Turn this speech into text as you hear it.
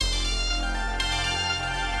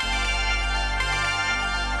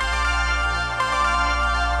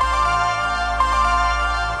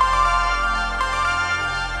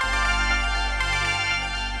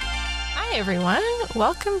everyone.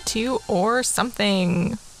 Welcome to Or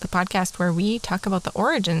Something, the podcast where we talk about the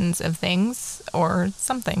origins of things or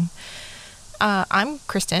something. I'm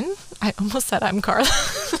Kristen. I almost said I'm Carla.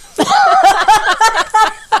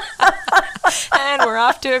 And we're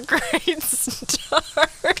off to a great start.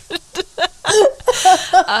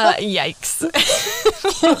 Yikes.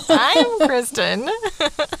 I'm Kristen.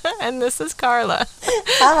 And this is Carla.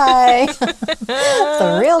 Hi.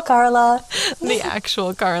 The real Carla. The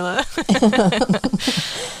actual Carla.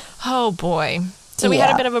 Oh boy. So we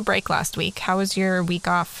had a bit of a break last week. How was your week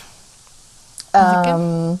off?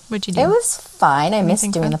 What'd you do? It was fine. I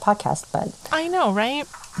missed doing the podcast, but I know, right?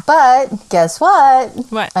 But guess what?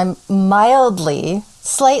 What? I'm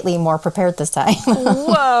slightly more prepared this time.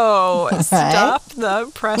 Whoa. Stop the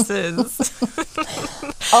presses.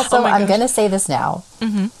 Also, I'm going to say this now.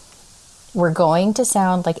 Mm-hmm. We're going to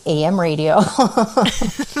sound like AM radio.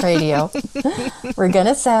 We're going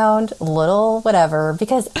to sound a little whatever,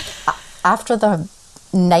 because after the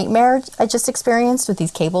nightmare I just experienced with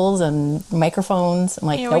these cables and microphones, I'm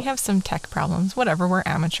like, yeah, nope. we have some tech problems. Whatever, we're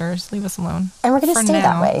amateurs. Leave us alone. And we're going to stay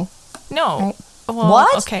that way. No. Right? Well,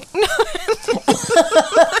 what? Okay.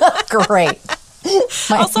 Great.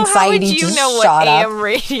 My also, how would you know what AM up.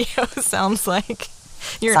 radio sounds like?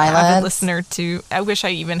 You're Silence. an avid listener to. I wish I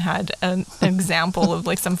even had an example of,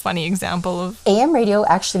 like, some funny example of. AM radio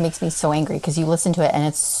actually makes me so angry because you listen to it and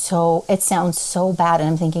it sounds so bad, and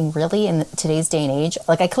I'm thinking, really, in today's day and age,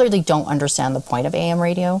 like, I clearly don't understand the point of AM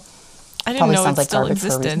radio. I didn't Probably know sounds it like still garbage for a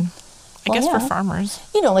existed. reason. I guess yeah. for farmers.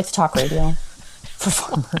 You don't like to talk radio for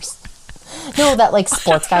farmers. No, that, like,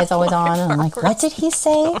 sports guy's always on, and I'm like, what did he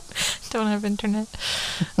say? Don't have internet.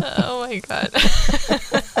 Oh my god.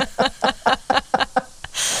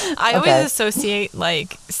 I always associate,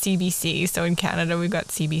 like, CBC. So in Canada, we've got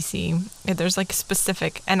CBC. There's, like,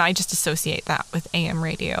 specific, and I just associate that with AM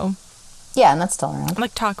radio. Yeah, and that's still around.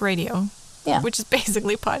 Like talk radio. Yeah. Which is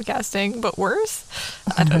basically podcasting, but worse.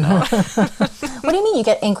 I don't know. What do you mean? You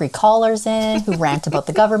get angry callers in who rant about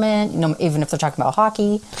the government, even if they're talking about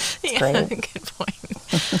hockey. It's great. Good point.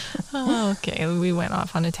 Oh, okay, we went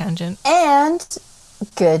off on a tangent. And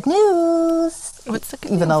good news. What's the good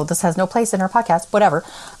Even news? though this has no place in our podcast, whatever.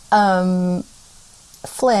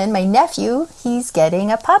 Flynn, my nephew, he's getting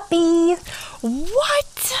a puppy.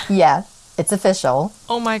 What? Yeah, it's official.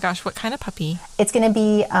 Oh my gosh, what kind of puppy? It's going to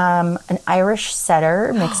be an Irish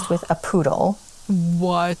setter mixed with a poodle.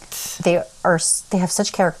 What? They have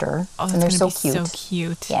such character, and they're so cute. So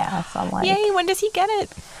cute. Yeah, so I'm like, yay! When does he get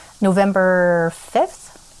it? November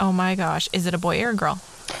 5th. Oh my gosh, is it a boy or a girl?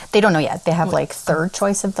 They don't know yet. They have like third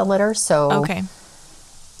choice of the litter, so okay.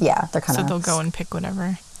 Yeah, they're kind of. So they'll go and pick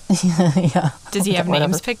whatever. Yeah. Does he have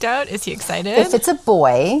names picked out? Is he excited? If it's a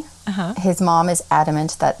boy, his mom is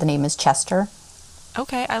adamant that the name is Chester.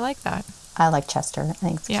 Okay, I like that. I like Chester. I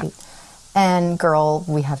think it's cute. And girl,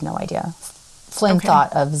 we have no idea. Flynn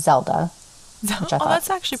thought of Zelda. Which I thought that's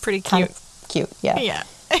actually pretty cute. Kind of cute, yeah. Yeah.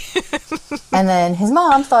 And then his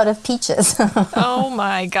mom thought of Peaches. Oh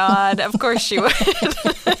my god, of course she would.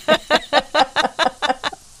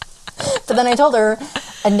 But then I told her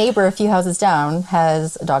a neighbor a few houses down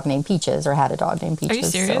has a dog named Peaches, or had a dog named Peaches. Are you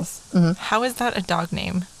serious? So, How is that a dog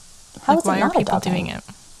name? How is it why not are people a dog doing name? it?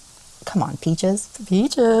 Come on, Peaches.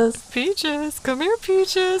 Peaches. Peaches, come here,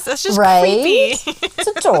 Peaches. That's just right? creepy. It's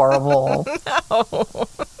adorable. No.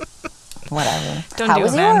 Whatever. Don't How do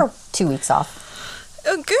was it, man. your 2 weeks off?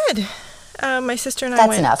 Oh, good. My sister and I That's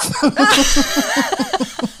went... enough.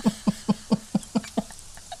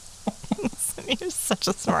 You're such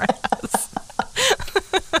a smart ass.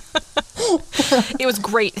 It was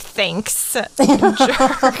great, thanks. Jerk.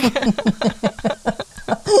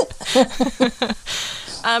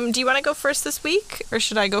 Do you want to go first this week, or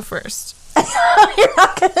should I go first? You're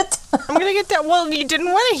not gonna. I'm gonna get that. Well, you didn't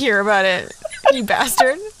want to hear about it, you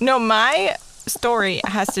bastard. No, my story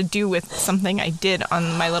has to do with something I did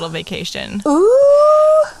on my little vacation.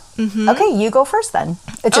 Ooh. Mm-hmm. Okay, you go first then.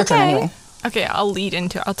 It's your turn anyway. Okay, I'll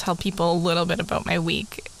tell people a little bit about my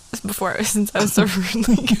week since I was so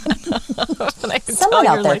rudely cut off. And I can Someone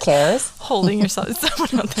tell out you're, there like, cares. Holding yourself.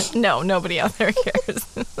 Someone out there. No, nobody out there cares.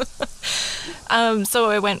 So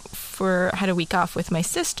I had a week off with my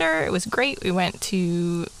sister. It was great. We went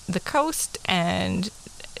to the coast and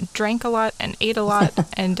drank a lot and ate a lot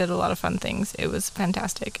and did a lot of fun things. It was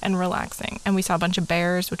fantastic and relaxing. And we saw a bunch of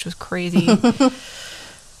bears, which was crazy.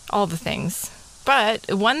 All the things.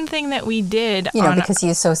 But one thing that we did... because you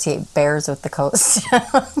associate bears with the coast.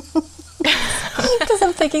 Because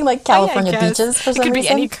I'm thinking like California beaches for some reason. It could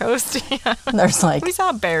reason. be any coast. Yeah. There's like we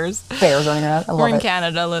saw bears. Bears running around. I love We're in it.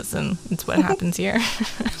 Canada. Listen, it's what happens here.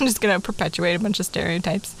 I'm just gonna perpetuate a bunch of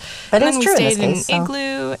stereotypes. But and it's then true we in stayed this case, in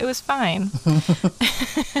Igloo. It was fine.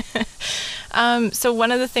 So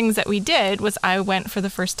one of the things that we did was I went for the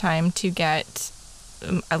first time to get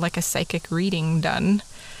like a psychic reading done.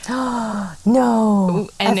 No.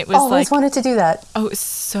 And I've it was always like, wanted to do that. oh, it was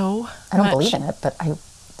so I don't much. believe in it, but I would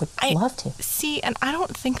love to. See, and I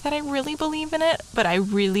don't think that I really believe in it, but I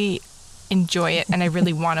really enjoy it and I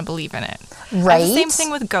really want to believe in it. Right? The same thing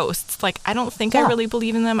with ghosts. Like, I don't think I really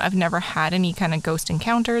believe in them. I've never had any kind of ghost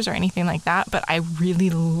encounters or anything like that, but I really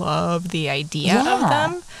love the idea of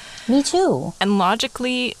them. Me too. And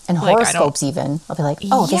logically, And like, horoscopes even. I'll be like,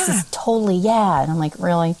 oh, this Yeah. is totally, yeah. And I'm like,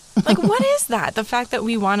 really? like, what is that? The fact that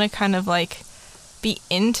we want to kind of like be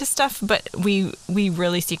into stuff, but we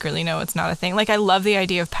really secretly know it's not a thing. Like, I love the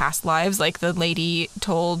idea of past lives. Like, the lady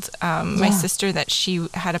told my sister that she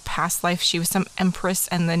had a past life. She was some empress,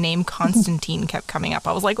 and the name Constantine kept coming up.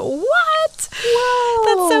 I was like, what? Whoa.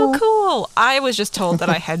 That's so cool. I was just told that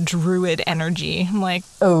I had druid energy. I'm like,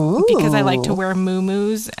 Ooh. because I like to wear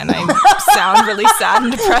moo-moos, and I sound really sad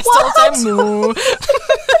and depressed all the time. Moo.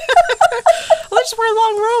 Well, they just wear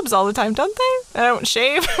long robes all the time, don't they? I don't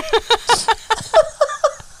shave.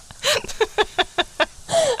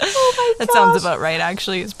 That sounds about right,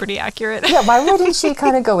 actually. It's pretty accurate. Yeah, why wouldn't she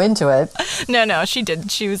kind of go into it? No, she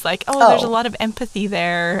did. She was like, oh, there's a lot of empathy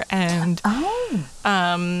there, and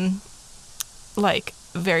like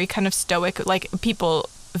very kind of stoic. Like, people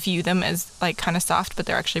view them as like kind of soft, but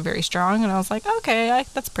they're actually very strong. And I was like, okay,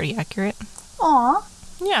 that's pretty accurate. Aw.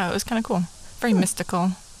 Yeah, it was kind of cool. Very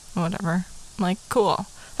mystical, whatever. I'm like, cool.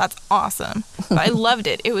 That's awesome. But I loved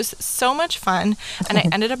it. It was so much fun. And I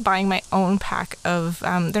ended up buying my own pack of,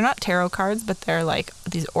 they're not tarot cards, but they're like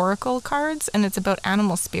these oracle cards. And it's about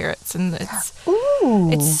animal spirits. And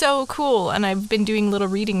it's so cool. And I've been doing little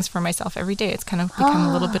readings for myself every day. It's kind of become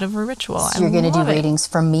a little bit of a ritual. So you're going to do readings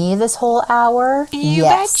for me this whole hour? You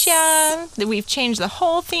betcha. We've changed the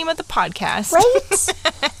whole theme of the podcast.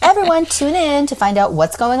 Right? Everyone tune in to find out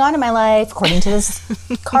what's going on in my life according to this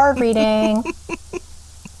card reading.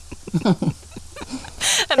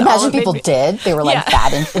 Imagine people did. They were like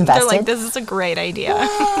that invested. They're like, this is a great idea.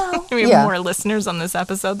 Wow. We have more listeners on this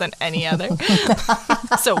episode than any other.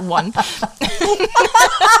 So one.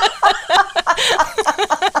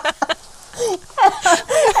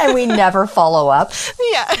 And we never follow up.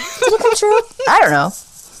 Yeah. Did it come true? I don't know.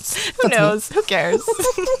 Who knows? Who cares?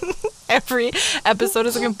 Every episode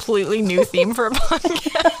is a completely new theme for a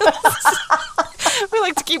podcast. We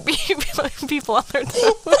like to keep people on their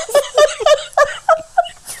toes.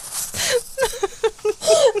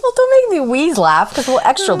 Well, don't make me wheeze laugh because we'll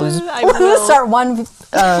extra lose our one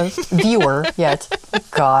viewer yet.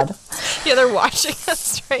 God. Yeah, they're watching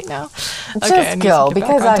us right now. Just go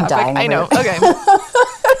because I'm dying. I know. Okay.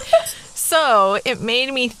 So it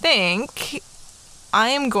made me think I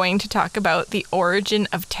am going to talk about the origin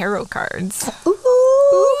of tarot cards. Ooh.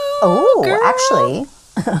 Oh, actually.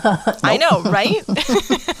 I know, right?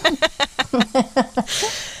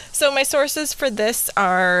 So my sources for this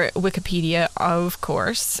are Wikipedia, of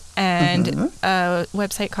course, and a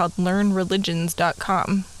website called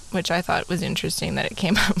learnreligions.com, which I thought was interesting that it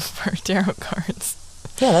came up for tarot cards.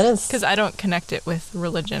 Yeah, that is. Because I don't connect it with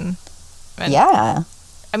religion. And yeah.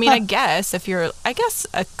 I mean, I guess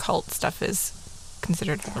occult stuff is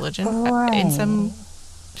considered religion in some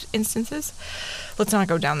instances. Let's not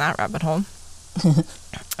go down that rabbit hole.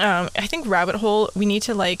 I think rabbit hole, we need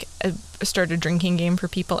to start a drinking game for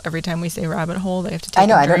people. Every time we say rabbit hole, they have to take I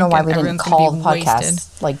know. a I don't know drink why and we didn't everyone's call gonna the be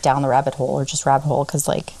podcast wasted. down the rabbit hole or just rabbit hole because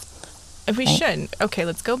If we should. Okay,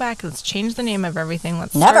 let's go back. Let's change the name of everything.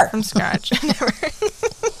 Let's Never. start from scratch. Never.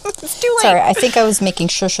 It's too late. Sorry, I think I was making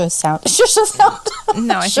shusha sound. Shusha sound.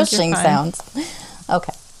 No, I think you're Shushing fine. sounds.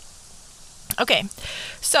 Okay. Okay,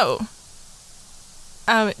 so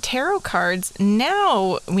tarot cards,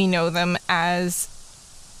 now we know them as,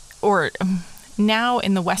 or now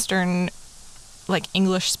in the Western, like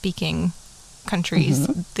English-speaking countries,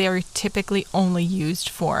 they're typically only used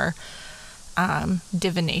for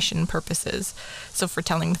divination purposes. So for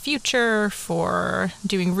telling the future, for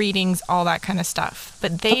doing readings, all that kind of stuff.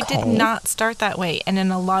 But they did not start that way. And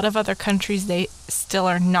in a lot of other countries, they still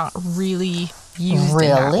are not really used in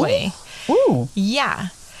that way. Ooh. Yeah.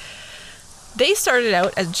 They started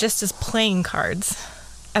out as just as playing cards,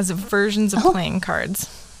 as versions of playing cards.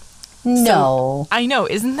 No. So, I know,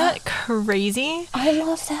 isn't that crazy? I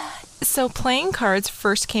love that. So playing cards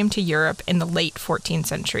first came to Europe in the late 14th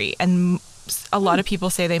century, and a lot of people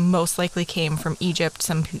say they most likely came from Egypt.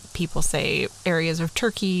 Some people say areas of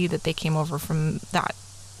Turkey, that they came over from that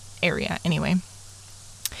area. Anyway,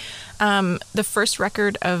 the first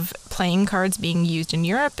record of playing cards being used in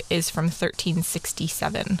Europe is from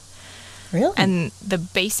 1367. Really? And the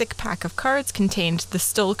basic pack of cards contained the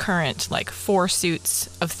still current, like, 4 suits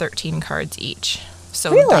of 13 cards each.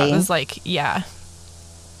 So Really? that was, like, yeah,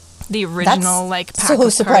 the original, like, pack so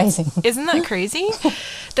of surprising. cards. Isn't that crazy?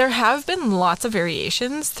 There have been lots of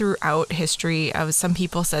variations throughout history. Some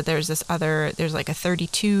people said there's like a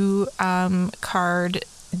 32 card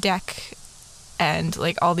deck and,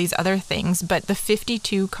 like, all these other things. But the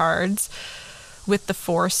 52 cards with the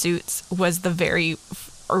 4 suits was the very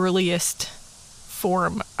earliest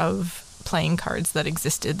form of playing cards that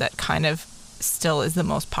existed, that kind of still is the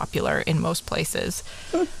most popular in most places,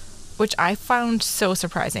 which I found so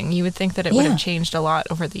surprising. You would think that it would have changed a lot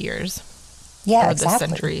over the years. Yeah, or exactly. the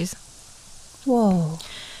centuries. Whoa.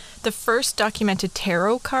 The first documented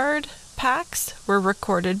tarot card packs were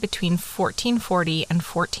recorded between 1440 and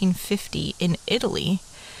 1450 in Italy,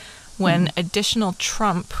 when additional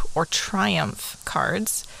trump or triumph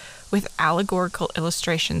cards with allegorical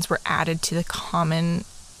illustrations were added to the common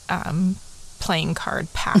playing card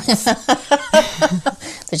packs.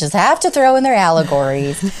 They just have to throw in their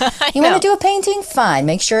allegories. You want to do a painting? Fine.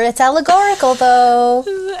 Make sure it's allegorical, though.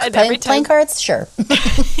 And every time, playing cards? Sure.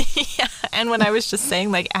 yeah. And when I was just saying,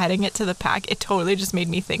 like, adding it to the pack, it totally just made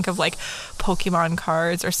me think of, like, Pokemon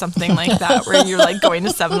cards or something like that, where you're, like, going to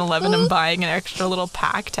 7-Eleven and buying an extra little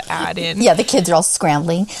pack to add in. Yeah, the kids are all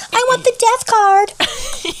scrambling. I want the death card.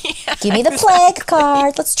 Yeah, Give me the plague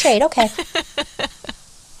card. Let's trade. Okay.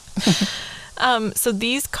 So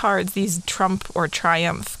these cards, these trump or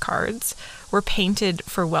triumph cards, were painted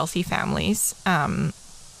for wealthy families,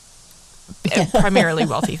 primarily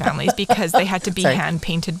wealthy families, because they had to be hand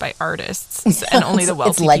painted by artists, and only the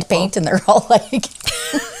wealthy It's lead people. paint, and they're all like,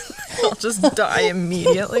 I'll just die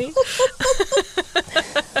immediately.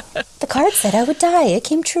 the card said I would die. It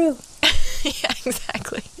came true. Yeah,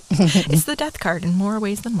 exactly. It's the death card in more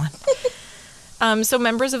ways than one. So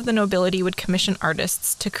members of the nobility would commission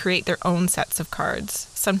artists to create their own sets of cards,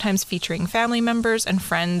 sometimes featuring family members and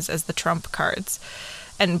friends as the trump cards.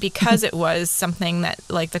 And because it was something that,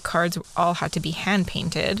 like, the cards all had to be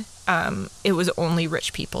hand-painted, it was only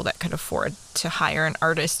rich people that could afford to hire an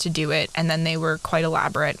artist to do it. And then they were quite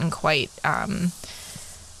elaborate and quite,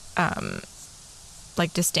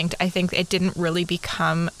 like, distinct. I think it didn't really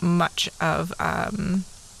become much of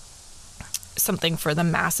something for the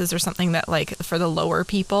masses, or something that, like, for the lower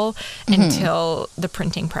people, until the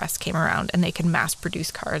printing press came around and they could mass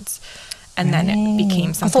produce cards. And then it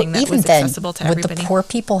became something that was accessible to everybody. Would the poor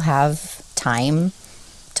people have time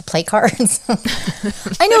to play cards?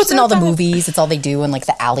 I know it's in all the movies. It's all they do in, like,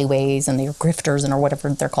 the alleyways, and they're grifters and or whatever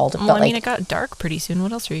they're called. Well, I mean, it got dark pretty soon.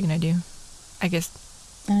 What else are you going to do? I guess,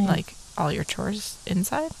 like, all your chores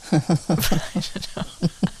inside? I don't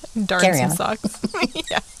know. Darn some socks.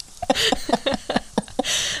 Yeah.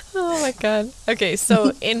 Oh my god. Okay,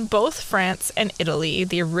 so in both France and Italy,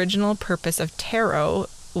 the original purpose of tarot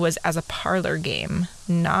was as a parlor game,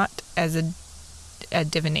 not as a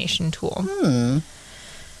divination tool.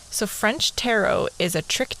 So French tarot is a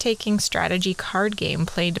trick-taking strategy card game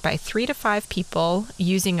played by 3 to 5 people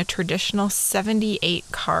using a traditional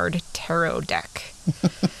 78-card tarot deck.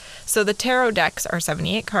 So the tarot decks are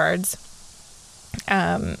 78 cards.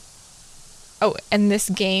 Oh, and this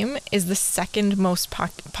game is the second most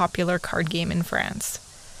popular card game in France.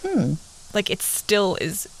 Like, it still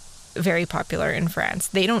is very popular in France.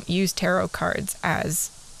 They don't use tarot cards as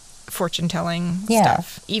fortune-telling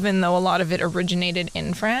stuff, even though a lot of it originated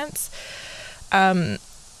in France.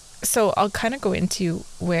 So I'll kind of go into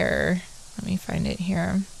where... Let me find it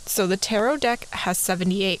here. So the tarot deck has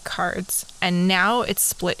 78 cards, and now it's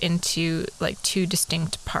split into, like, 2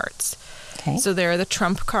 distinct parts. Okay. So there are the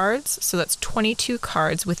trump cards. So that's 22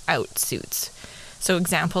 cards without suits. So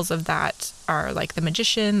examples of that are, like, the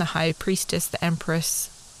Magician, the High Priestess, the Empress,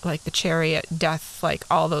 like the Chariot, Death, like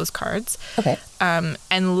all those cards. Okay.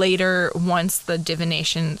 And later, once the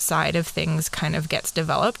divination side of things kind of gets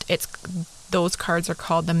developed, those cards are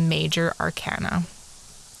called the Major Arcana.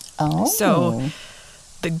 Oh. So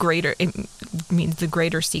it means the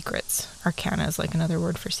greater secrets. Arcana is like another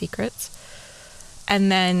word for secrets.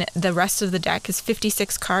 And then the rest of the deck is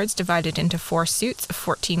 56 cards divided into 4 suits of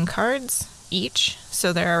 14 cards each.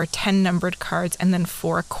 So there are 10 numbered cards and then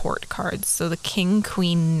 4 court cards. So the King,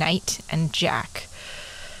 Queen, Knight, and Jack.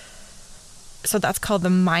 So that's called the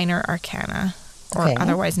Minor Arcana, or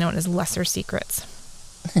otherwise known as Lesser Secrets.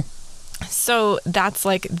 So that's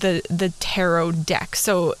like the tarot deck.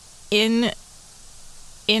 So in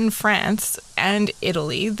France and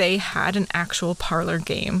Italy, they had an actual parlor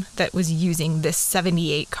game that was using this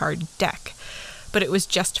 78 card deck, but it was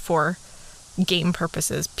just for game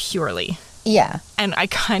purposes purely. Yeah. And I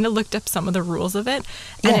kind of looked up some of the rules of it,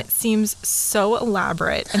 and it seems so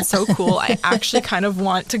elaborate and so cool. I actually kind of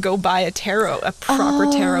want to go buy a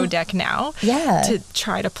proper tarot deck now to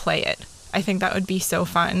try to play it. I think that would be so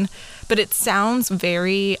fun. But it sounds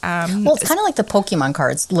very... well, it's kind of like the Pokemon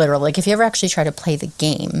cards, literally. Like, if you ever actually try to play the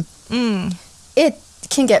game, it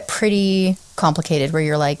can get pretty complicated where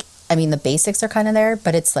you're like, I mean, the basics are kind of there,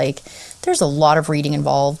 but it's like, there's a lot of reading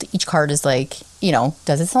involved. Each card is like, you know,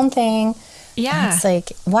 does its own thing. Yeah. And it's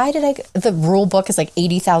like, why did the rule book is like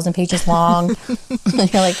 80,000 pages long. And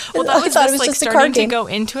you're like, well, that was I thought just it was like just a starting card to game. go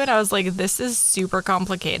into it. I was like, this is super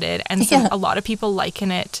complicated. And a lot of people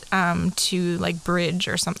liken it to like bridge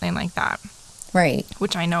or something like that. Right.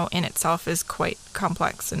 Which I know in itself is quite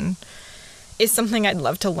complex and is something I'd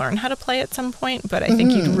love to learn how to play at some point. But I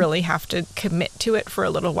think you'd really have to commit to it for a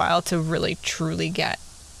little while to really truly get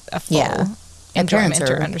a full enjoyment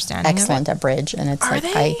or understanding. Excellent at bridge, and it's Are like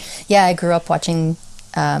they? I grew up watching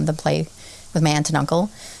them play with my aunt and uncle,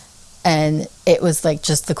 and it was like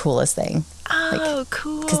just the coolest thing. Oh,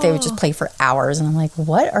 cool! Because they would just play for hours, and I'm like,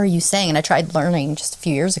 "What are you saying?" And I tried learning just a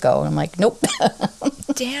few years ago, and I'm like, "Nope."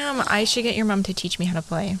 Damn! I should get your mom to teach me how to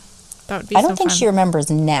play. That would be. I don't think she remembers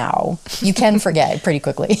now. You can forget pretty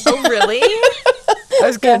quickly. Oh, really? I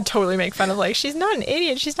was going to totally make fun of, like, she's not an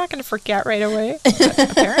idiot. She's not going to forget right away.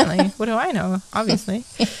 But apparently. What do I know? Obviously.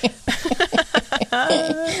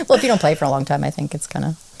 Well, if you don't play for a long time, I think it's kind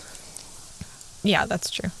of... Yeah, that's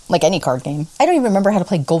true. Like any card game. I don't even remember how to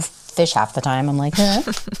play Go Fish half the time. I'm like, huh?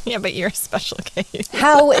 Yeah, but you're a special case.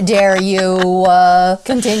 How dare you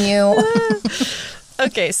continue?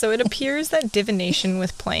 Okay, so it appears that divination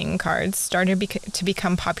with playing cards started to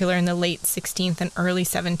become popular in the late 16th and early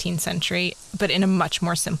 17th century, but in a much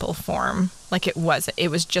more simple form. Like it was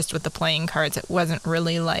just with the playing cards. It wasn't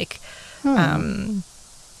really like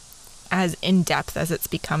as in-depth as it's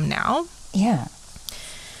become now. Yeah.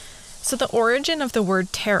 So the origin of the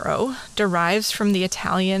word tarot derives from the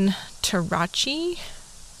Italian tarocchi,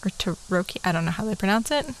 or tarocchi, I don't know how they pronounce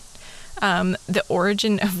it. The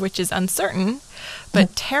origin of which is uncertain,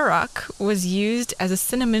 but tarot was used as a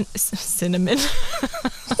synonym.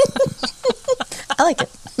 I like it.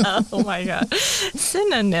 Oh my god.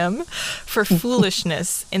 Synonym for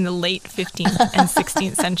foolishness in the late 15th and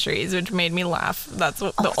 16th centuries, which made me laugh. That's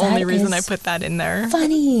the only reason I put that in there.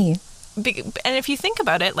 Funny. And if you think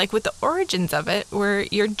about it, like with the origins of it, where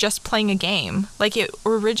you're just playing a game, like it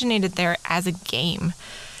originated there as a game.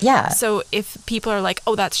 Yeah. So if people are like,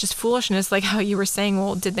 oh, that's just foolishness, like how you were saying,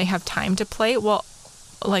 well, did they have time to play? Well,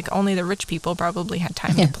 like only the rich people probably had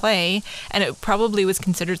time to play. And it probably was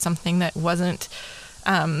considered something that wasn't,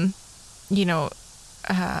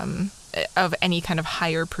 of any kind of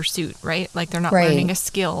higher pursuit, right? Like they're not learning a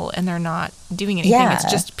skill and they're not doing anything. Yeah.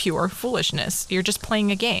 It's just pure foolishness. You're just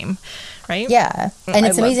playing a game, right? Yeah. And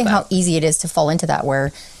it's amazing how easy it is to fall into that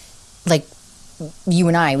where, like, you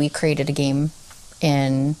and I, we created a game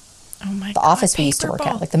in the office we used to work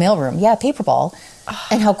at, like the mailroom. Yeah, Paperball.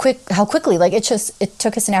 And how quickly, like it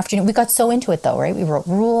took us an afternoon. We got so into it though, right? We wrote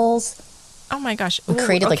rules. Oh my gosh. We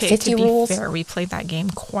created like 50 rules. To be fair, we played that game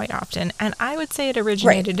quite often. And I would say it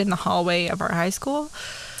originated in the hallway of our high school.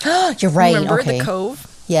 You're right. Remember the Cove?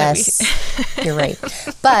 Yes, you're right.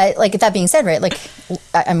 But like that being said, right, like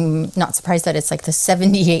I'm not surprised that it's like the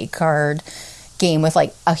 78 card game with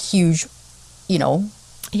like a huge,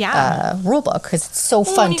 rule book because it's so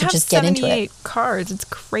fun to just get into it. 78 cards, it's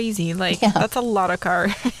crazy. Like that's a lot of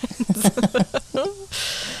cards.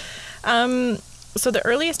 So the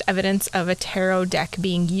earliest evidence of a tarot deck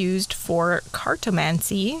being used for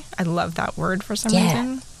cartomancy, I love that word for some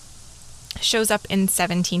reason, shows up in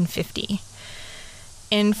 1750.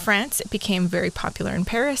 In France, it became very popular in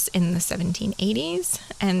Paris in the 1780s,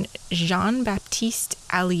 and Jean-Baptiste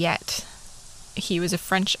Alliette, he was a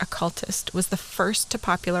French occultist, was the first to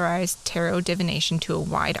popularize tarot divination to a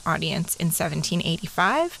wide audience in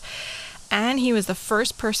 1785, and he was the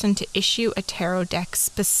first person to issue a tarot deck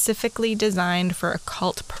specifically designed for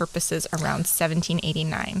occult purposes around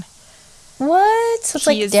 1789. What? So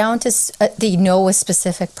it's down to they know a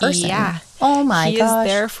specific person. Yeah. Oh my gosh. He is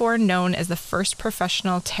therefore known as the first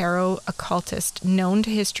professional tarot occultist known to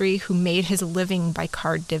history who made his living by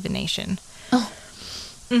card divination. Oh.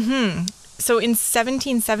 Mm-hmm. So in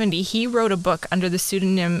 1770, he wrote a book under the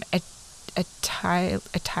pseudonym Italia?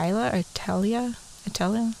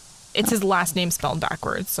 it's his last name spelled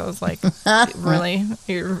backwards. So I was like, really?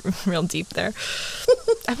 You're real deep there.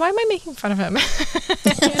 Why am I making fun of him?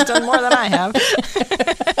 He's done more than I have.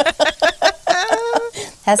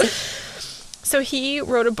 Has he? So he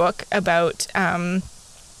wrote a book about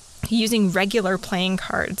using regular playing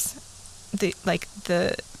cards, the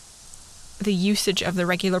usage of the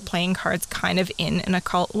regular playing cards kind of in an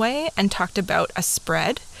occult way, and talked about a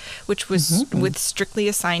spread, which was with strictly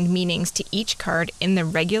assigned meanings to each card in the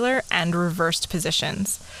regular and reversed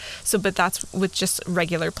positions. So, but that's with just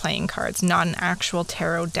regular playing cards, not an actual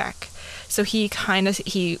tarot deck. So he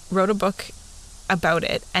wrote a book about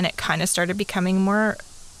it, and it kind of started becoming more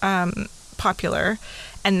popular.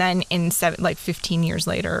 And then in 15 years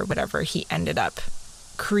later or whatever, he ended up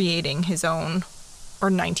creating his own, or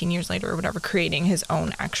 19 years later or whatever, creating his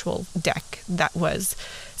own actual deck that was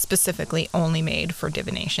specifically only made for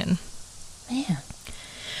divination. Man.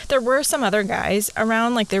 There were some other guys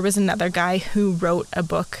around. Like, there was another guy who wrote a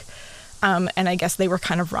book, and I guess they were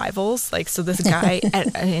kind of rivals. Like, so this guy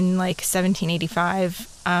in 1785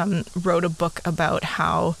 wrote a book about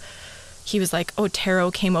how he was like, oh,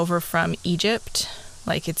 tarot came over from Egypt.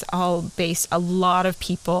 Like, it's all based, a lot of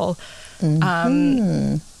people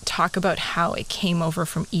talk about how it came over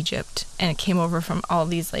from Egypt, and it came over from all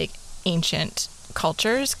these like ancient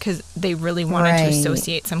cultures because they really wanted to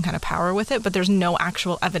associate some kind of power with it, but there's no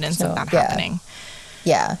actual evidence of that happening.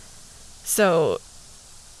 Yeah. So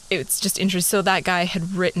it's just interesting. So that guy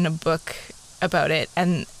had written a book about it,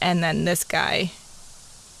 and then this guy,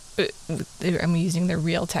 I'm using the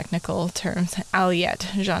real technical terms,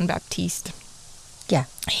 Aliette Jean-Baptiste. Yeah.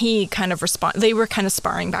 He kind of they were kind of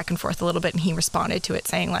sparring back and forth a little bit, and he responded to it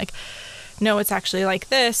saying like, no, it's actually like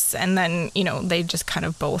this. And then, they just kind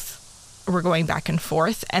of both were going back and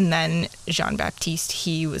forth. And then Jean-Baptiste,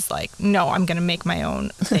 he was like, no, I'm going to make my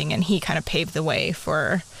own thing. And he kind of paved the way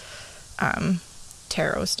for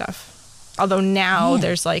tarot stuff. Although now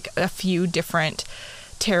there's like a few different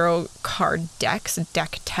tarot card deck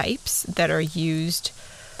types that are used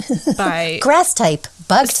by grass type,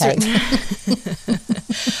 bug type.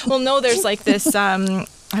 Well, no, there's like this, I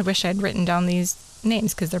wish I'd written down these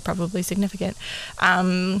names because they're probably significant.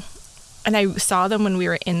 And I saw them when we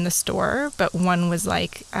were in the store, but one was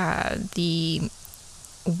like the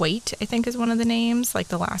Waite, I think is one of the names, like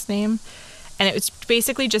the last name. And it was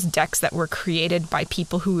basically just decks that were created by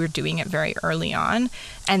people who were doing it very early on.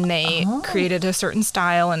 And they created a certain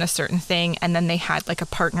style and a certain thing. And then they had like a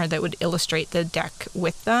partner that would illustrate the deck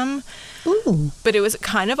with them. Ooh. But it was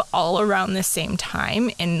kind of all around the same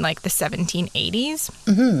time in like the 1780s,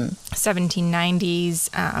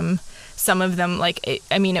 1790s. Some of them, like, it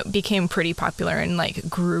became pretty popular and like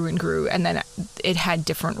grew and grew. And then it had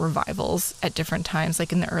different revivals at different times.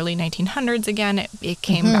 Like in the early 1900s, again, it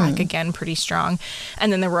came back again pretty strong.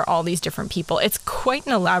 And then there were all these different people. It's quite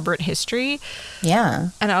an elaborate history. Yeah.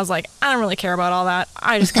 And I was like, I don't really care about all that.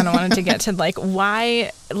 I just kind of wanted to get to like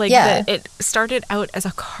why, like it started out as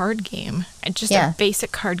a card game, just a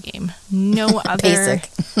basic card game. No other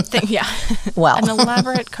thing. Yeah. Wow. An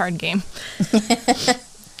elaborate card game.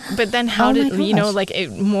 But then how did, like I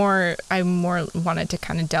more wanted to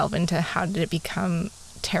kind of delve into how did it become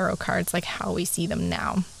tarot cards, like how we see them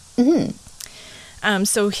now.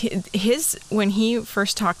 So when he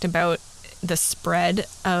first talked about the spread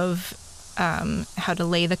of how to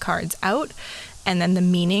lay the cards out, and then the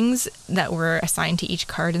meanings that were assigned to each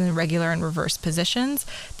card in the regular and reverse positions,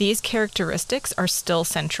 these characteristics are still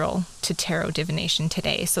central to tarot divination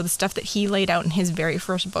today. So the stuff that he laid out in his very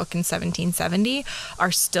first book in 1770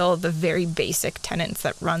 are still the very basic tenets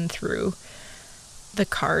that run through the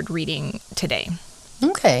card reading today.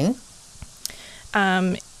 Okay.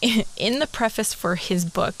 In the preface for his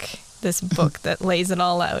book, this book that lays it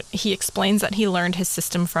all out, he explains that he learned his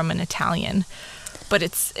system from an Italian. But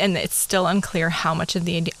it's still unclear how much of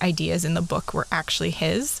the ideas in the book were actually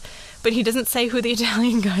his. But he doesn't say who the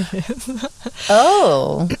Italian guy is.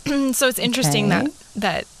 Oh. So it's interesting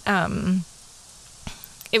that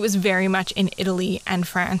it was very much in Italy and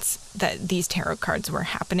France that these tarot cards were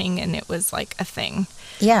happening, and it was like a thing.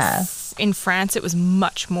 Yeah. In France, it was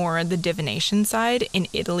much more the divination side. In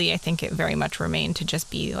Italy, I think it very much remained to just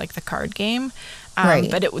be like the card game.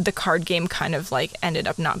 Right. But the card game kind of like ended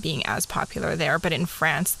up not being as popular there. But in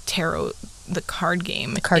France, tarot, the card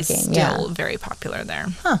game is still very popular there.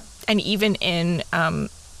 Huh. And even in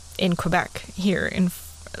Quebec, here in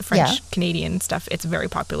French Canadian stuff, it's very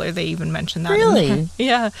popular. They even mention that. Really?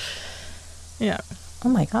 Yeah. Yeah. Oh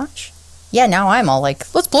my gosh. Yeah, now I'm all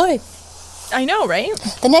like, let's play. I know, right?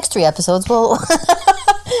 The next 3 episodes will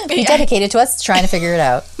Be dedicated to us trying to figure it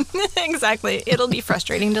out. Exactly. It'll be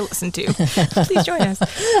frustrating to listen to. Please join us.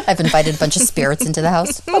 I've invited a bunch of spirits into the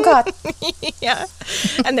house. Oh, God. Yeah.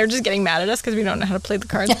 And they're just getting mad at us because we don't know how to play the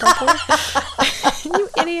cards properly. You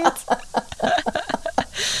idiots.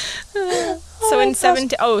 So in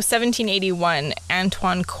 1781,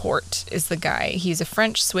 Antoine Court is the guy. He's a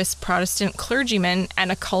French-Swiss Protestant clergyman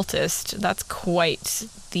and occultist. That's quite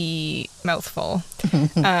the mouthful.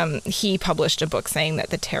 He published a book saying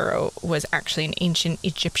that the tarot was actually an ancient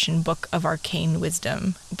Egyptian book of arcane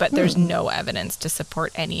wisdom, but there's no evidence to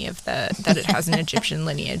support any of that it has an Egyptian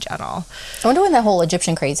lineage at all. I wonder when that whole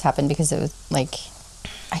Egyptian craze happened, because it was like,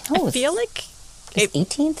 I feel like it's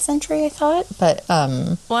 18th century, I thought, but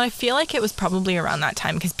well, I feel like it was probably around that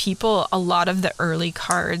time, because a lot of the early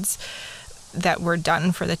cards that were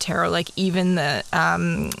done for the tarot, like even the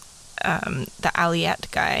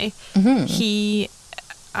Aliette guy, he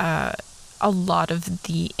a lot of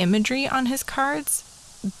the imagery on his cards,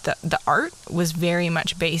 the art was very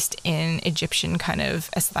much based in Egyptian kind of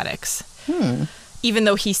aesthetics. Even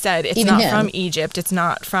though he said it's not from Egypt, it's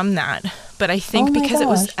not from that. But I think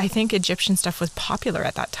I think Egyptian stuff was popular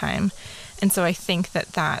at that time. And so I think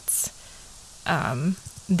that's,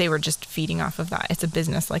 they were just feeding off of that. It's a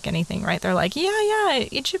business like anything, right? They're like, yeah,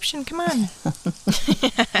 Egyptian, come on.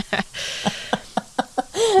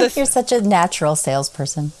 You're such a natural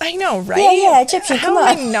salesperson. I know, right? Yeah, Egyptian, come on.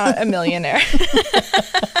 How am I not a millionaire?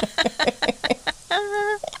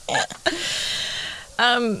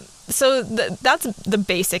 So that's the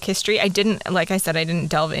basic history. Like I said, I didn't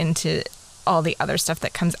delve into all the other stuff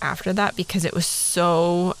that comes after that, because it was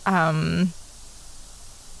so,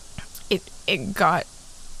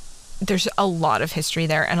 there's a lot of history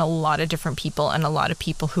there, and a lot of different people, and a lot of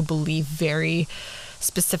people who believe very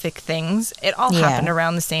specific things. It all happened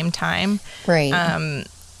around the same time. Right.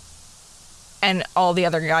 And all the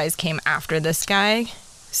other guys came after this guy.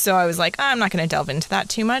 So I was like, I'm not going to delve into that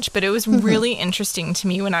too much. But it was really interesting to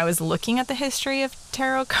me when I was looking at the history of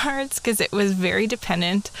tarot cards, because it was very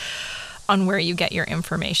dependent on where you get your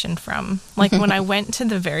information from. Like when I went to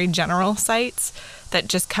the very general sites that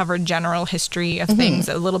just covered general history of things,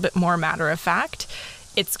 a little bit more matter of fact,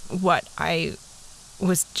 it's what I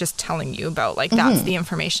was just telling you about. Like that's the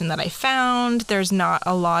information that I found. There's not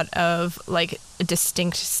a lot of like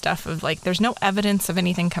distinct stuff of like, there's no evidence of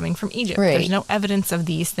anything coming from Egypt. Right. There's no evidence of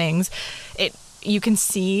these things. You can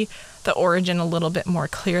see the origin a little bit more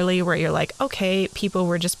clearly, where you're like, okay, people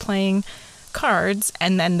were just playing cards,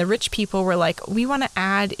 and then the rich people were like, we want to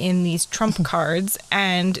add in these trump cards,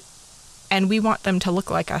 and we want them to look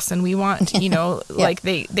like us, and we want, like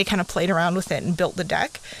they kind of played around with it and built the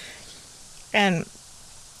deck. And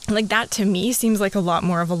like that to me seems like a lot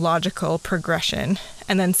more of a logical progression.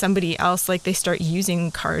 And then somebody else, like they start using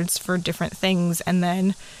cards for different things, and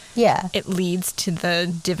then it leads to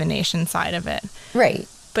the divination side of it. Right.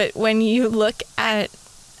 But when you look at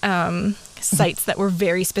sites that were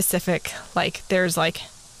very specific, like there's like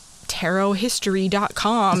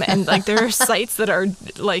tarothistory.com, and like there are sites that are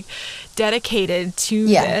like dedicated to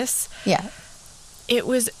this. Yeah. It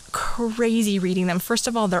was crazy reading them. First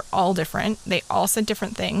of all, they're all different. They all said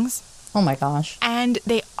different things. Oh my gosh. And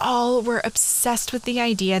they all were obsessed with the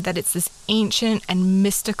idea that it's this ancient and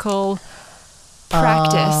mystical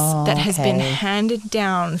practice that has been handed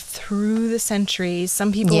down through the centuries.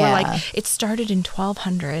 Some people were like, it started in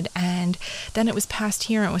 1200 and then it was passed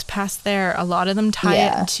here and it was passed there. A lot of them tie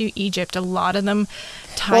it to Egypt. A lot of them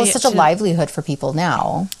tie it's such a livelihood for people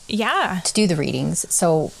now. Yeah. To do the readings.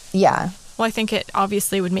 So, yeah. Well, I think it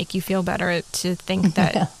obviously would make you feel better to think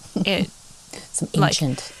that some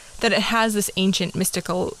ancient, that it has this ancient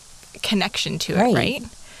mystical connection to it, right?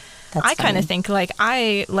 I kind of think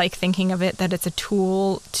I like thinking of it that it's a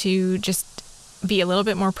tool to just be a little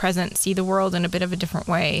bit more present, see the world in a bit of a different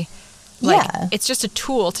way. It's just a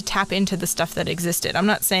tool to tap into the stuff that existed. I'm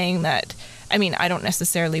not saying that, I don't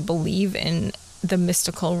necessarily believe in the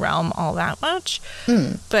mystical realm all that much,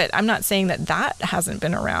 but I'm not saying that hasn't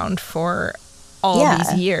been around for all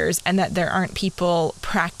these years, and that there aren't people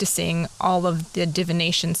practicing all of the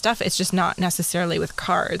divination stuff. It's just not necessarily with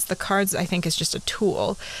cards. The cards, I think, is just a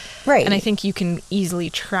tool. Right. And I think you can easily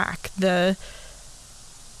track the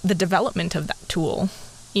development of that tool.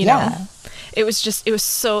 You know? It was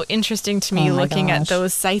so interesting to me looking at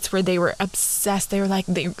those sites where they were obsessed. They were like,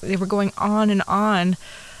 they were going on and on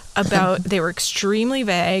about, they were extremely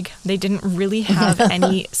vague. They didn't really have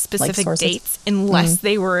any specific dates, unless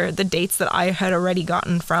they were the dates that I had already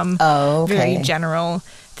gotten from very general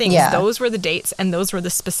things. Those were the dates, and those were the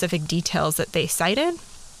specific details that they cited.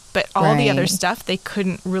 But all the other stuff, they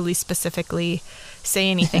couldn't really specifically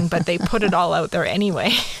say anything, but they put it all out there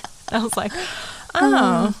anyway. I was like,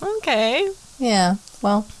 oh, okay. Yeah.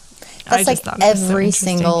 Well, that's like every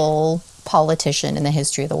single politician in the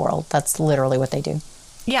history of the world. That's literally what they do.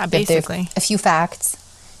 Yeah, basically. A few facts,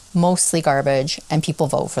 mostly garbage, and people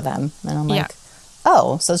vote for them. And I'm like,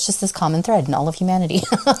 oh, so it's just this common thread in all of humanity.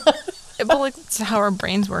 But like, it's how our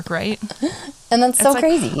brains work, right? And that's so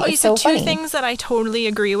crazy. Oh, you said two things that I totally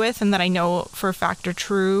agree with and that I know for a fact are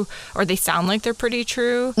true, or they sound like they're pretty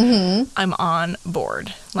true. Mm-hmm. I'm on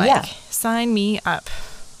board. Like, sign me up.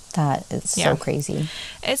 That is so crazy.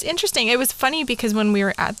 It's interesting. It was funny because when we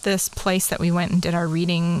were at this place that we went and did our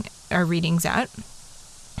readings at,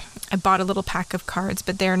 I bought a little pack of cards,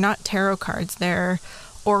 but they're not tarot cards. They're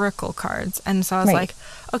oracle cards. And so I was like,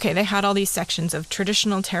 okay, they had all these sections of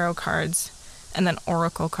traditional tarot cards and then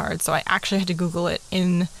oracle cards. So I actually had to Google it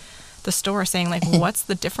in the store saying, like, what's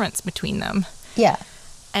the difference between them? Yeah.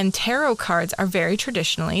 And tarot cards are very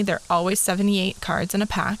traditionally, they're always 78 cards in a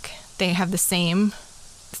pack. They have the same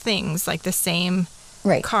things, like the same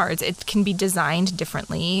cards. It can be designed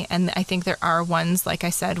differently, and I think there are ones, like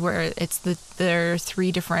I said, where there are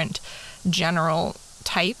 3 different general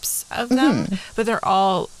types of them, but they're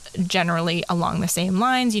all generally along the same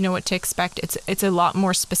lines. You know what to expect. It's a lot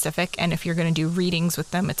more specific, and if you're going to do readings with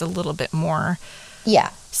them, it's a little bit more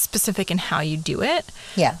specific in how you do it.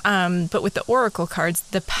 But with the oracle cards,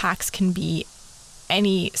 the packs can be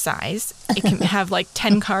any size. It can have like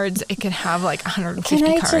 10 cards. It can have like 150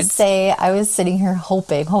 cards. Can I just say, I was sitting here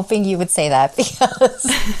hoping you would say that, because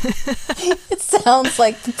it sounds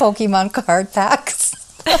like the Pokemon card packs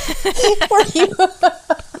where you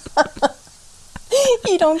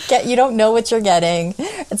don't know what you're getting.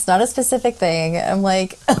 It's not a specific thing. I'm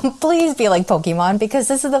like, please be like Pokemon, because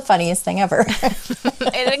this is the funniest thing ever.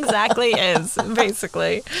 It exactly is,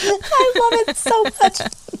 basically. I love it so much.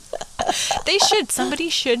 Somebody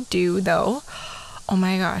should do, though. Oh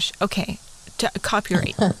my gosh. Okay.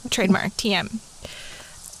 Copyright, trademark, TM.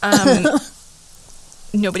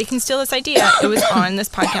 Nobody can steal this idea. It was on this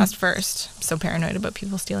podcast first. I'm so paranoid about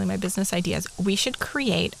people stealing my business ideas. We should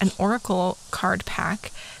create an oracle card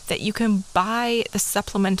pack that you can buy the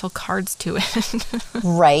supplemental cards to it.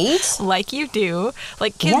 Right? Like you do,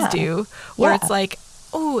 like kids do, where it's like,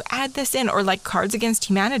 oh, add this in. Or like Cards Against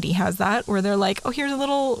Humanity has that, where they're like, oh, here's a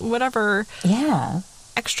little whatever. Yeah.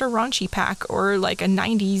 Extra raunchy pack, or like a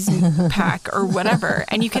 90s pack or whatever,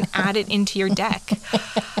 and you can add it into your deck.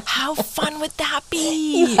 How fun would that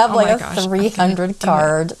be? You have like a 300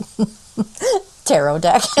 card tarot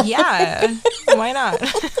deck. Yeah, why not?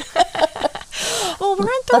 Well,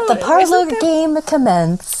 let the parlor game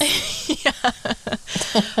commence. Yeah.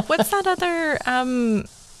 What's that other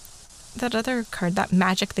card, that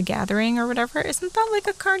Magic the Gathering or whatever? Isn't that like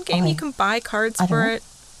a card game? You can buy cards for it.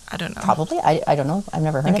 I don't know. Probably. I don't know. I've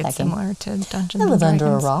never heard of that game. Similar to Dungeons and Dragons. I live under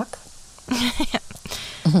a rock.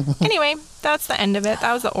 Anyway, that's the end of it.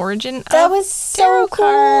 That was the origin that of was so tarot cool.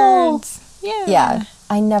 cards. Yeah.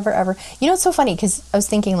 I never ever. You know, it's so funny, because I was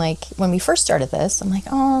thinking, like, when we first started this, I'm like,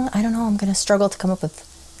 oh, I don't know. I'm going to struggle to come up with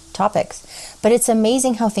topics. But it's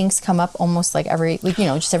amazing how things come up almost like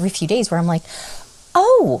just every few days, where I'm like,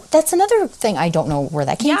 oh, that's another thing. I don't know where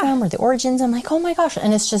that came from or the origins. I'm like, oh my gosh.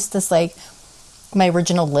 And it's just this, like, my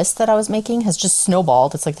original list that I was making has just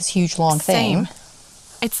snowballed. It's like this huge long thing.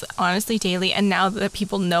 It's honestly daily. And now that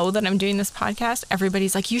people know that I'm doing this podcast,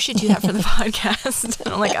 everybody's like, you should do that for the podcast.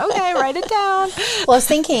 And I'm like, okay, write it down. Well, I was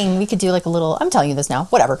thinking we could do like a little, I'm telling you this now,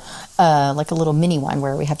 whatever, like a little mini one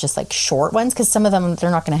where we have just like short ones, because some of them,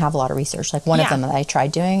 they're not going to have a lot of research. Like one of them that I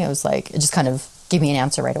tried doing, it was like, it just kind of gave me an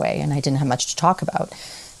answer right away, and I didn't have much to talk about.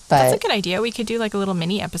 But that's a good idea. We could do like a little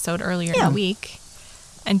mini episode earlier in the week.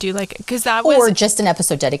 And do like, because that was... Or just an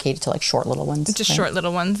episode dedicated to like short little ones. Just short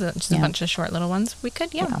little ones, just a bunch of short little ones. We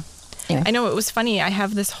could, Anyway. I know, it was funny. I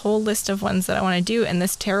have this whole list of ones that I want to do, and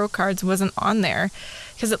this tarot cards wasn't on there,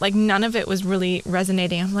 because like none of it was really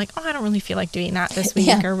resonating. I'm like, oh, I don't really feel like doing that this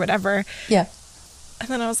week or whatever. Yeah. And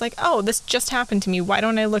then I was like, oh, this just happened to me. Why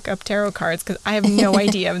don't I look up tarot cards? Because I have no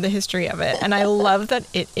idea of the history of it. And I love that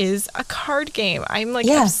it is a card game. I'm like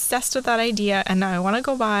obsessed with that idea, and now I want to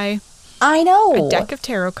go buy... I know. A deck of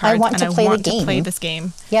tarot cards. I want to play this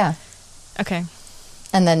game. Yeah. Okay.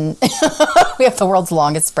 And then we have the world's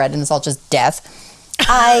longest spread, and it's all just death.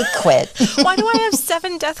 I quit. Why do I have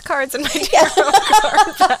 7 death cards in my tarot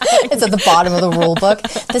card bag? It's at the bottom of the rule book.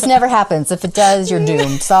 This never happens. If it does, you're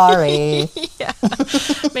doomed. Sorry. Yeah.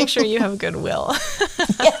 Make sure you have goodwill.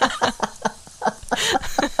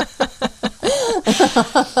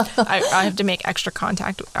 I have to make extra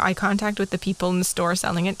eye contact with the people in the store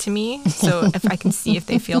selling it to me, so if I can see if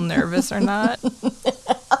they feel nervous or not.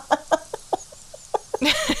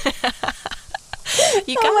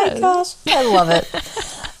 You oh my gosh, I love it.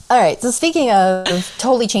 All right, so speaking of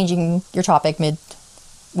totally changing your topic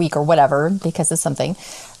mid-week or whatever because of something,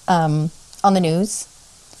 on the news.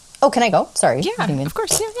 Oh, can I go? Sorry. Yeah, of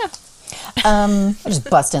course. Yeah. I'll just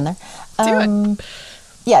bust in there. Do it.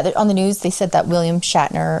 Yeah, on the news, they said that William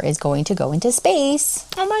Shatner is going to go into space.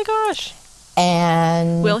 Oh my gosh.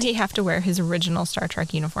 And will he have to wear his original Star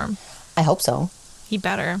Trek uniform? I hope so. He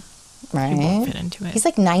better. Right. He won't fit into it. He's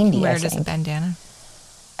like 90, Wear I it as a think. bandana.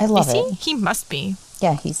 I love is it. He must be.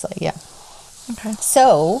 Yeah, he's like, yeah. Okay.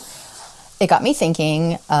 So, it got me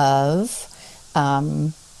thinking of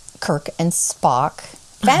Kirk and Spock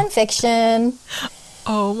fan fiction.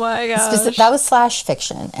 Oh my gosh. That was slash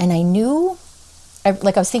fiction. And I knew, I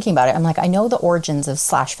was thinking about it. I'm like, I know the origins of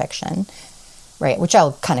slash fiction, right? Which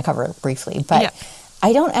I'll kind of cover briefly. But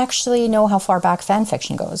I don't actually know how far back fan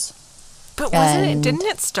fiction goes. But didn't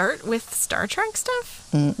it start with Star Trek stuff?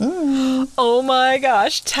 Oh my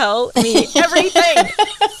gosh, tell me everything.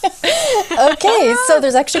 Okay, so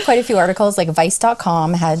there's actually quite a few articles. Like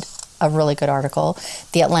Vice.com had a really good article.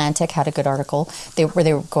 The Atlantic had a good article. They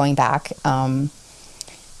were going back,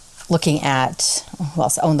 looking at, who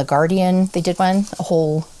else? Oh, and The Guardian, they did one, a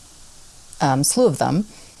whole slew of them,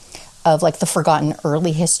 of like the forgotten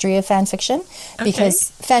early history of fan fiction, because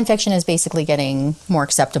fan fiction is basically getting more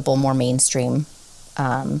acceptable, more mainstream,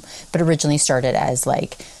 but originally started as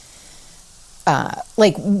like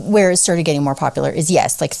where it started getting more popular is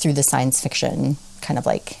like through the science fiction kind of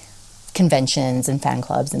like conventions and fan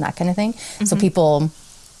clubs and that kind of thing. So people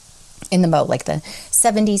in about like the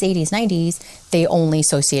 70s, 80s, 90s, they only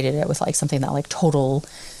associated it with like something that like total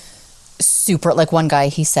super, like one guy,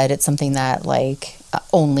 he said it's something that like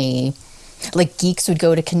only like geeks would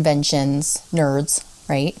go to conventions, nerds,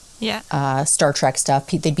 right? Yeah. Star Trek stuff.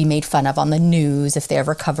 They'd be made fun of on the news if they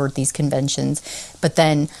ever covered these conventions. But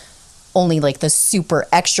then only like the super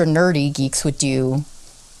extra nerdy geeks would do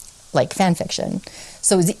like fan fiction.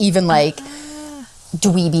 So it was even like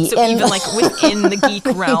dweeby. So even like within the geek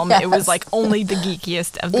realm, it was like only the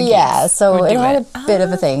geekiest of the geeks. Yeah, so it had a bit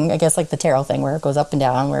of a thing, I guess like the tarot thing where it goes up and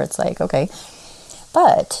down, where it's like, okay.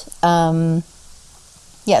 But, so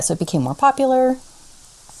it became more popular.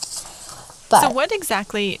 But, so what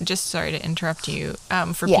exactly, just sorry to interrupt you,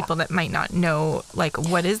 for people that might not know, like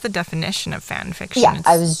what is the definition of fan fiction? Yeah,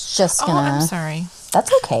 I was just gonna... Oh, I'm sorry.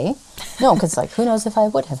 That's okay. No, because like who knows if I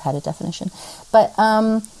would have had a definition. But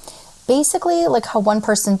basically like how one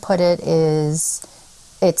person put it is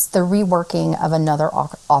it's the reworking of another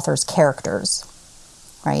author's characters,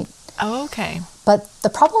 right? Oh, okay. But the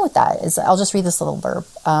problem with that is, I'll just read this little verb.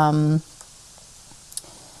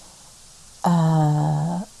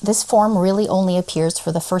 This form really only appears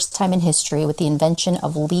for the first time in history with the invention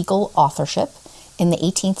of legal authorship in the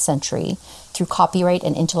 18th century through copyright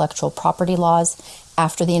and intellectual property laws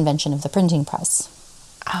after the invention of the printing press,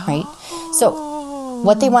 right? So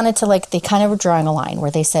what they wanted to like, they kind of were drawing a line where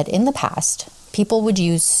they said in the past, people would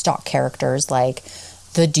use stock characters like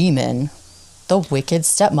the demon, the wicked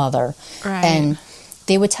stepmother, and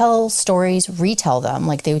they would tell stories, retell them,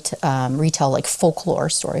 like they would retell like folk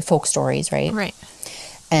stories, right? Right.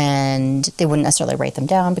 And they wouldn't necessarily write them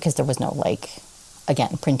down because there was no like,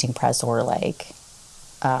 again, printing press or like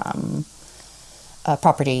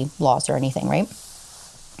property laws or anything, right?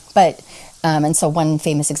 But and so one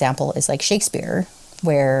famous example is like Shakespeare,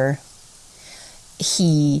 where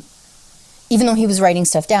he, even though he was writing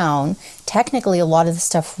stuff down, technically a lot of the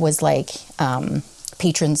stuff was like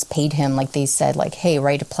patrons paid him, like they said like, hey,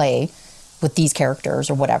 write a play with these characters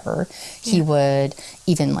or whatever. Yeah. He would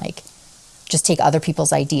even like just take other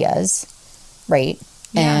people's ideas, right?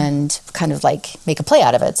 Yeah. And kind of like make a play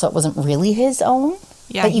out of it. So it wasn't really his own.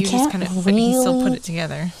 Yeah, but you can't just kind of, really, but he still put it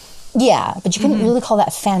together. Yeah, but you couldn't really call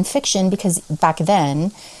that fan fiction because back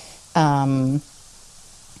then,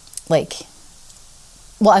 like,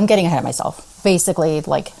 well, I'm getting ahead of myself. Basically,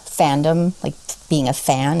 like fandom, like being a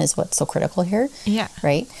fan is what's so critical here. Yeah.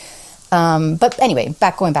 Right? But anyway,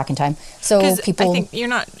 going back in time. So people... I think you're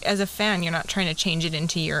not, as a fan, you're not trying to change it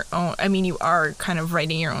into your own... I mean, you are kind of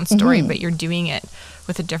writing your own story, but you're doing it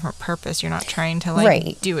with a different purpose. You're not trying to,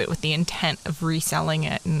 like, do it with the intent of reselling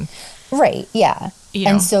it. And right, yeah. You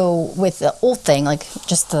know. And so with the old thing, like,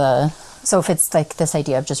 just the... So if it's, like, this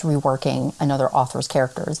idea of just reworking another author's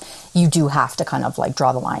characters, you do have to kind of, like,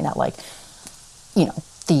 draw the line at, like, you know,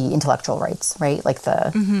 the intellectual rights, right? Like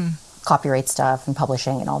the... copyright stuff and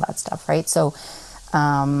publishing and all that stuff, right? So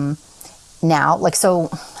now, like, so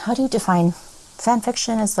how do you define fan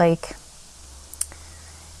fiction? Is like,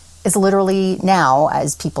 is literally now,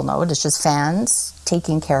 as people know it, it's just fans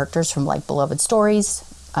taking characters from like beloved stories,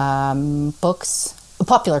 books,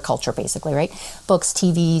 popular culture, basically, right? Books,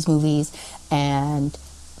 TVs, movies, and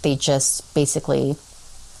they just basically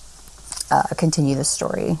continue the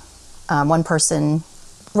story. One person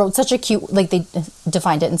wrote such a cute, like they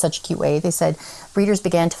defined it in such a cute way. They said, readers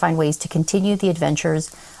began to find ways to continue the adventures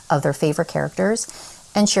of their favorite characters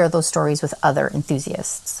and share those stories with other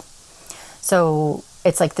enthusiasts. So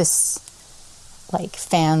it's like this, like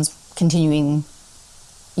fans continuing,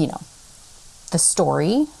 you know, the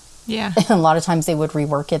story. Yeah. And a lot of times they would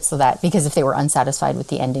rework it so that, because if they were unsatisfied with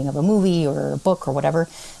the ending of a movie or a book or whatever,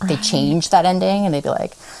 they change that ending and they'd be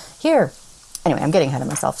like, here. Anyway, I'm getting ahead of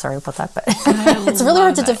myself. Sorry about that. But it's really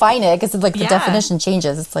hard to define it because like the definition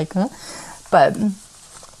changes. It's like, huh? But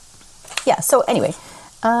yeah. So anyway,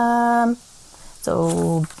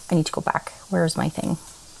 so I need to go back. Where's my thing?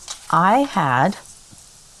 I had,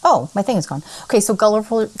 oh, my thing is gone. Okay. So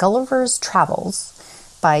Gulliver's Travels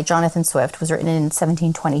by Jonathan Swift was written in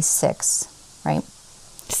 1726, right?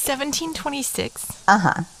 1726.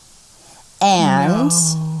 And,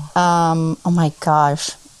 oh my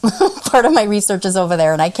gosh, part of my research is over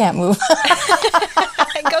there and I can't move.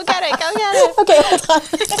 Go get it. Go get it. Okay, hold on.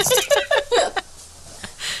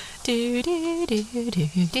 Do, do, do, do,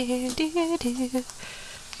 do, do, do.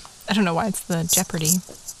 I don't know why it's the Jeopardy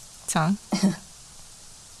song.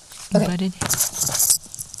 Okay. But it...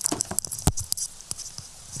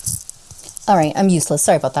 All right, I'm useless.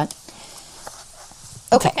 Sorry about that.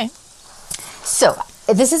 Okay. So,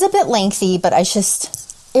 this is a bit lengthy, but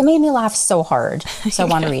it made me laugh so hard. So I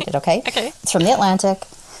want to read it, okay? Okay. It's from The Atlantic.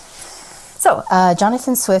 So,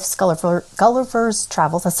 Jonathan Swift's Gulliver's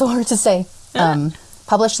Travels, that's so hard to say,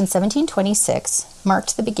 published in 1726,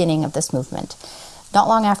 marked the beginning of this movement. Not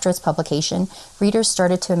long after its publication, readers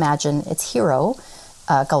started to imagine its hero,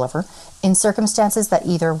 Gulliver, in circumstances that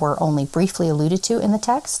either were only briefly alluded to in the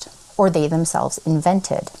text or they themselves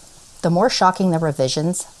invented. The more shocking the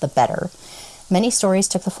revisions, the better. Many stories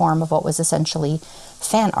took the form of what was essentially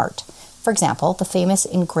fan art. For example, the famous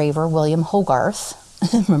engraver William Hogarth,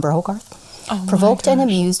 remember Hogarth? Oh, provoked and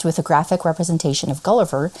amused with a graphic representation of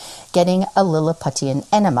Gulliver getting a Lilliputian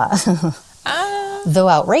enema. Though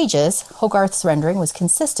outrageous, Hogarth's rendering was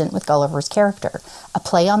consistent with Gulliver's character, a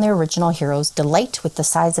play on the original hero's delight with the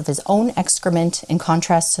size of his own excrement in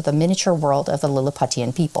contrast to the miniature world of the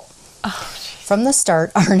Lilliputian people. From the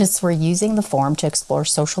start, artists were using the form to explore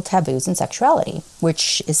social taboos and sexuality,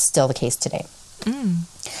 which is still the case today.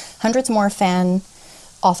 Hundreds more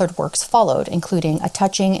fan-authored works followed, including a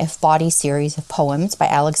touching, if bawdy, series of poems by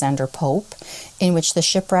Alexander Pope, in which the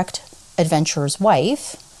shipwrecked adventurer's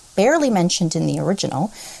wife, barely mentioned in the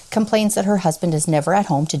original, complains that her husband is never at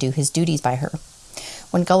home to do his duties by her.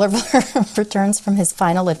 When Gulliver returns from his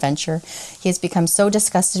final adventure, he has become so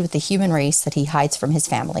disgusted with the human race that he hides from his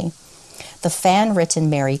family. The fan-written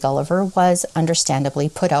Mary Gulliver was, understandably,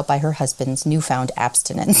 put out by her husband's newfound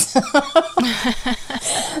abstinence.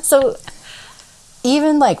 So,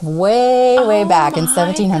 even like way back in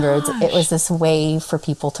 1700s, it was this way for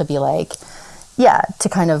people to be like, yeah, to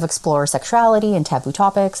kind of explore sexuality and taboo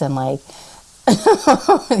topics and like,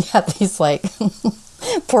 yeah, these like,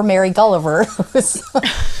 poor Mary Gulliver was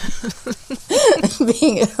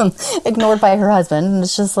being ignored by her husband. And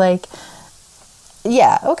it's just like,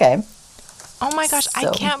 yeah, okay. Oh my gosh, I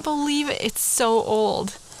can't believe it. It's so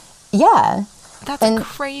old. Yeah. That's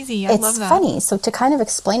crazy. I love that. It's funny. So to kind of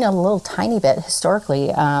explain it a little tiny bit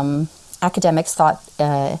historically, academics thought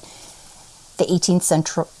the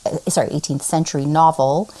 18th century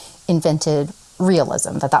novel invented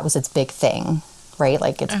realism, that was its big thing, right?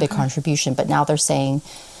 Like its big contribution. But now they're saying,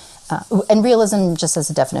 and realism, just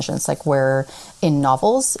as a definition, it's like where in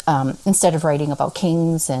novels, instead of writing about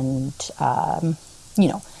kings and,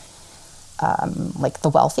 like the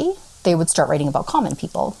wealthy, they would start writing about common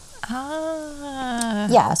people.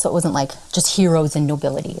 Yeah, so it wasn't like just heroes and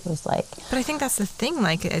nobility. It was like... But I think that's the thing.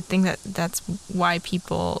 Like, I think that's why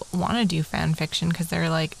people want to do fan fiction, because they're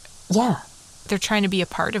like... Yeah. They're trying to be a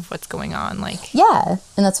part of what's going on. Like... Yeah,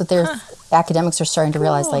 and that's what academics are starting to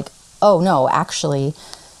realize, like, oh, no, actually,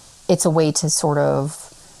 it's a way to sort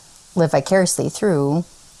of live vicariously through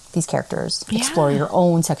these characters. Yeah. Explore your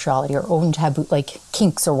own sexuality, your own taboo, like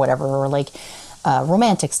kinks or whatever, or like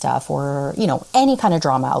romantic stuff, or, any kind of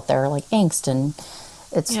drama out there, like angst. And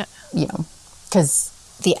it's, because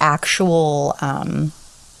the actual,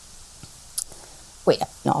 wait,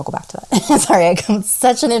 no, I'll go back to that. Sorry, it's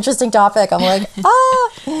such an interesting topic. I'm like,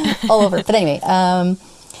 all over. But anyway,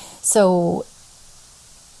 so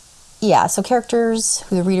characters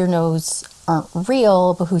who the reader knows aren't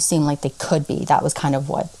real, but who seem like they could be. That was kind of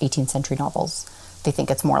what 18th century novels, they think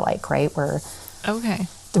it's more like, right? Where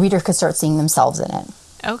the reader could start seeing themselves in it.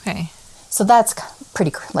 Okay. So that's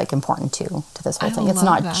pretty like important too to this whole thing. It's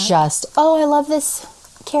not just, oh, I love this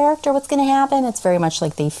character, what's going to happen. It's very much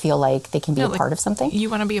like they feel like they can be a part of something. You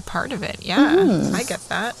want to be a part of it. Yeah, I get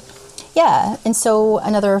that. Yeah, and so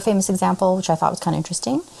another famous example, which I thought was kind of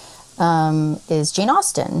interesting, is Jane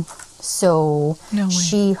Austen. So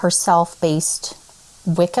she herself based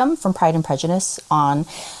Wickham from Pride and Prejudice on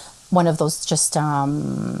one of those just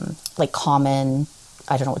like common,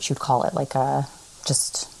 I don't know what you'd call it, like a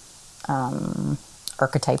just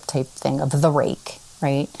archetype type thing of the rake,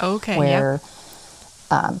 right? Okay, where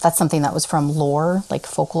that's something that was from lore, like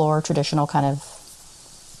folklore, traditional kind of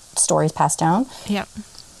stories passed down. Yep.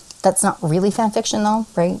 That's not really fan fiction though,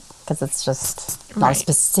 right? Because it's just not a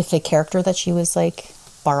specific character that she was like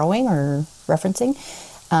borrowing or referencing.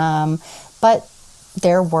 But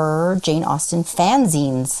there were Jane Austen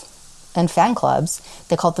fanzines and fan clubs.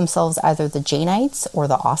 They called themselves either the Janeites or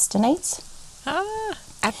the Austenites.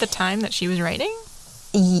 At the time that she was writing?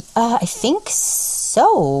 I think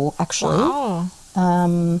so, actually. Wow. Let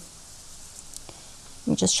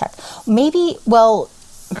me just check. Maybe, well...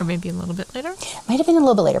 Or maybe a little bit later? Might have been a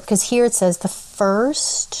little bit later, because here it says the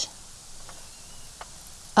first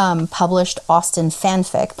published Austen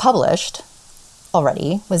fanfic, published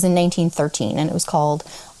already, was in 1913, and it was called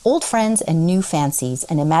Old Friends and New Fancies,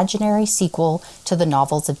 an imaginary sequel to the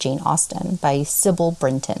novels of Jane Austen by Sybil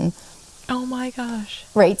Brinton. Oh my gosh.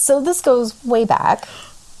 Right, so this goes way back.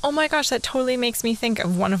 Oh my gosh, that totally makes me think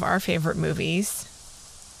of one of our favorite movies,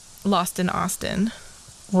 Lost in Austen.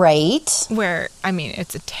 Right. Where, I mean,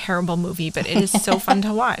 it's a terrible movie, but it is so fun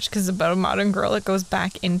to watch because it's about a modern girl that goes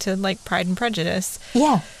back into, like, Pride and Prejudice.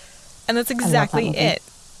 Yeah. And that's exactly it.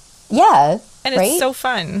 Yeah. And it's so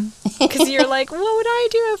fun because you're like, what would I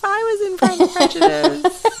do if I was in Pride and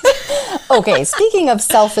Prejudice? Okay, speaking of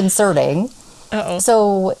self-inserting,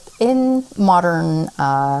 so in modern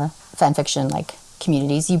fan fiction, like,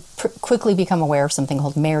 communities, you quickly become aware of something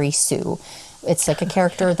called Mary Sue. It's like a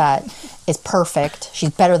character that is perfect.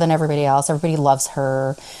 She's better than everybody else. Everybody loves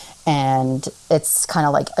her. And it's kind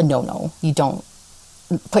of like a no-no. You don't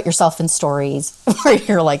put yourself in stories where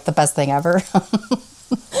you're like the best thing ever.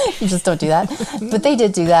 You just don't do that. But they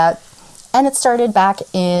did do that. And it started back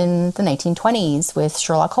in the 1920s with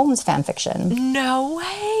Sherlock Holmes fan fiction. No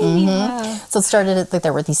way. Mm-hmm. So it started, like,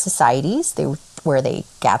 there were these societies where they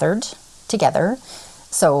gathered together.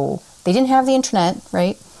 So they didn't have the internet,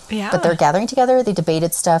 right? Yeah. But they're gathering together. They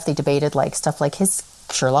debated stuff. They debated like stuff like his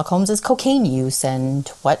Sherlock Holmes's cocaine use and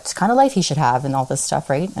what kind of life he should have and all this stuff,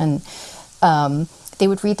 right? And they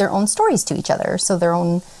would read their own stories to each other, so their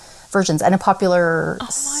own versions. And a popular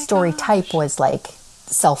story type was like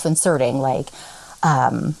self-inserting, like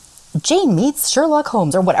Jane meets Sherlock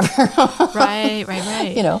Holmes or whatever. Right.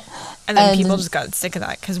 You know, and then people just got sick of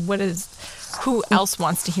that because who else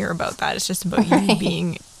wants to hear about that? It's just about you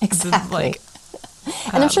being like.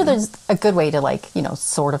 And I'm sure there's a good way to, like, you know,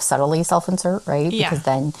 sort of subtly self-insert, right? Yeah. Because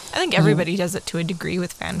then I think everybody does it to a degree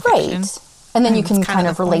with fan fiction. Right. And then you can kind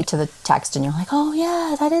of relate to the text and you're like, oh,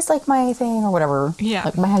 yeah, that is like my thing or whatever. Yeah.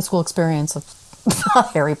 Like my high school experience of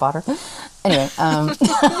Harry Potter. Anyway,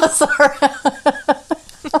 sorry.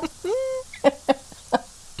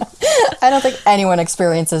 I don't think anyone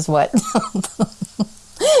experiences what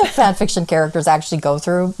fan fiction characters actually go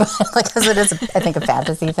through, because it is, I think, a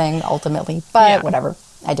fantasy thing ultimately. But whatever,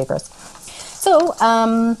 I digress. So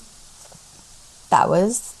that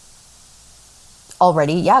was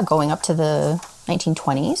already, going up to the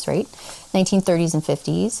 1920s, right? 1930s and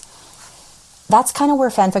 50s. That's kind of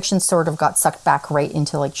where fan fiction sort of got sucked back right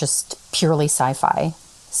into like just purely sci-fi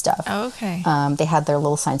stuff. Oh, okay. They had their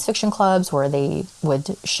little science fiction clubs where they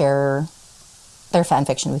would share their fan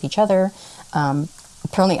fiction with each other.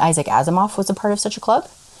 Apparently Isaac Asimov was a part of such a club.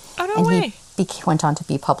 Oh, no way. He went on to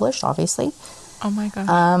be published, obviously. Oh, my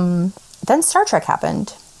gosh. Then Star Trek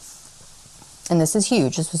happened. And this is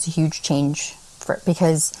huge. This was a huge change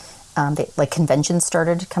because conventions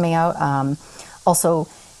started coming out. Also,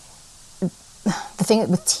 the thing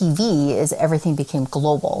with TV is everything became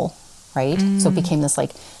global, right? So it became this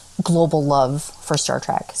like global love for Star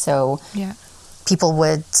Trek. So people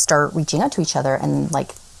would start reaching out to each other, and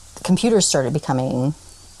like computers started becoming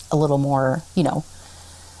a little more,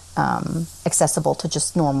 accessible to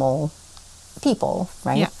just normal people,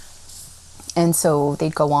 right? Yeah. And so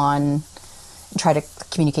they'd go on and try to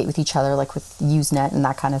communicate with each other, like with Usenet and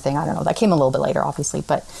that kind of thing. I don't know. That came a little bit later, obviously,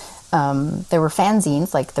 but there were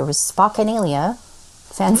fanzines, like there was Spock and Alia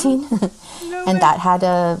fanzine, and that had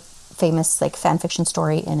a famous like fan fiction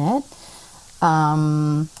story in it.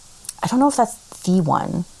 I don't know if that's the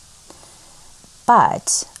one,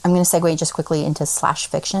 but I'm going to segue just quickly into slash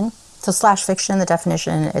fiction. So slash fiction, the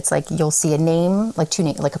definition, it's like you'll see a name, like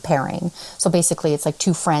like a pairing. So basically it's like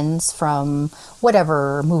two friends from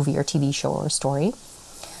whatever movie or TV show or story,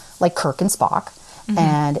 like Kirk and Spock.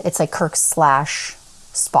 And it's like Kirk slash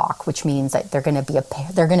Spock, which means that they're going to be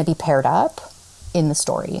they're going to be paired up in the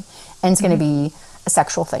story, and it's going to be a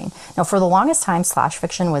sexual thing. Now, for the longest time, slash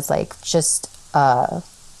fiction was like just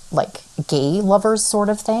like gay lovers sort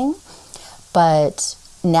of thing, but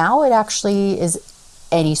now it actually is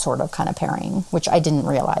any sort of kind of pairing, which I didn't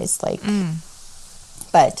realize. Like,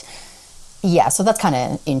 but yeah, so that's kind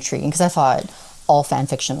of intriguing because I thought all fan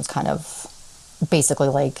fiction was kind of basically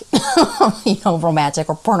like romantic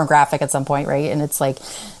or pornographic at some point, right? And it's like,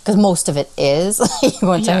 because most of it is you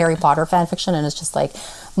go into Harry Potter fan fiction and it's just like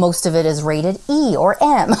most of it is rated E or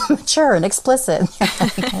M, mature and explicit.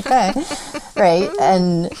 Like, okay, right?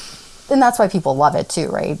 And that's why people love it too,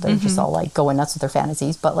 right? They're just all like going nuts with their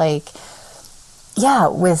fantasies. But like, yeah,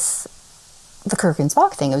 with the Kirk and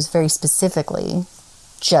Spock thing, it was very specifically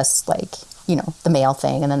just like, the male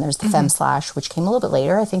thing. And then there's the femme slash, which came a little bit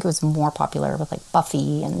later. I think it was more popular with like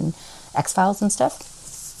Buffy and X-Files and stuff.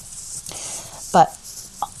 But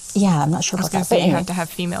yeah, I'm not sure about that. But you had to have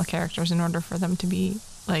female characters in order for them to be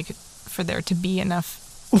like, for there to be enough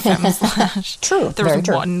femme slash. True. There was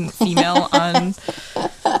one female on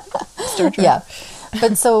Star Trek. Yeah.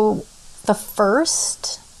 But so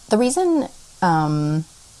the reason, so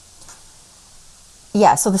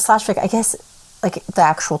the slash fic, I guess, like the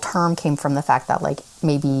actual term came from the fact that like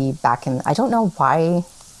maybe back in, I don't know why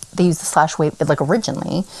they used the slash wave like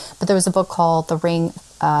originally, but there was a book called The Ring,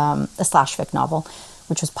 a slash fic novel,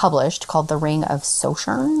 which was published called The Ring of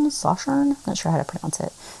Sojourn, I'm not sure how to pronounce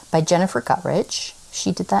it, by Jennifer Guttridge.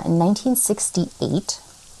 She did that in 1968.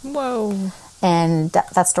 Whoa. And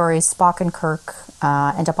that story is Spock and Kirk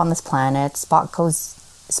end up on this planet. Spock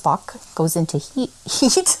goes into heat.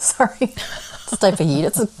 Sorry. Type of heat.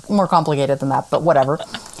 It's more complicated than that, but whatever.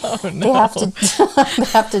 Oh, no. They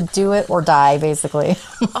have to do it or die, basically.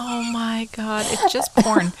 Oh my God. It's just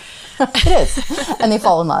porn. It is. And they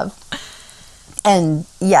fall in love. And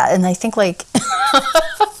yeah, and I think like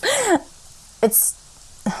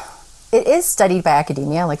it is studied by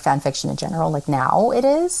academia, like fan fiction in general. Like now it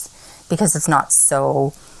is, because it's not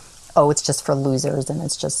so, it's just for losers and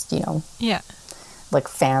it's just, yeah, like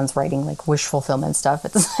fans writing like wish fulfillment stuff.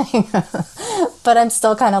 It's like, but I'm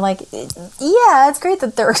still kind of like, yeah, it's great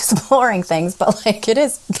that they're exploring things, but like it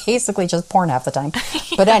is basically just porn half the time.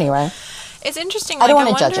 Yeah. But anyway, it's interesting. Like, I don't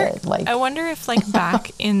want to judge it. Like, I wonder if like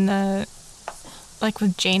back in the, like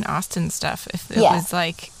with Jane Austen stuff, if it was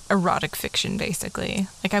like erotic fiction basically.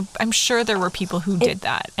 Like I'm sure there were people who did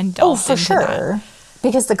that and delved into that. Oh, for sure.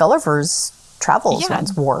 Because the Gulliver's Travels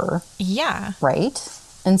ones were. Yeah. Right?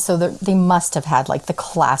 And so they must have had like the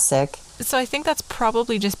classic. So I think that's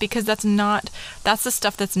probably just because that's the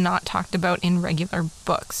stuff that's not talked about in regular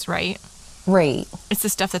books, right? Right. It's the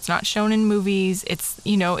stuff that's not shown in movies. It's,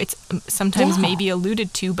 it's sometimes maybe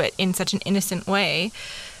alluded to, but in such an innocent way.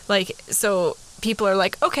 Like, so people are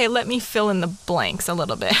like, okay, let me fill in the blanks a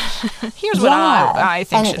little bit. Here's what I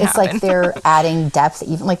think should happen. And it's like they're adding depth,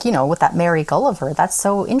 even like, with that Mary Gulliver. That's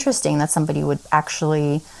so interesting that somebody would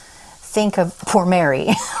actually think of poor Mary.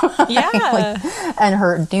 Yeah. Like, and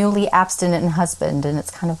her newly abstinent husband. And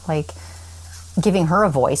it's kind of like giving her a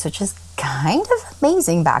voice, which is kind of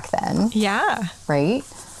amazing back then. Yeah. Right?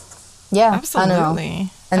 Yeah. Absolutely. I know.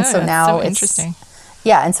 And so now so it's interesting.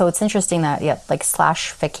 Yeah, and so it's interesting that like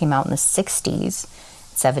slash fic came out in the 60s,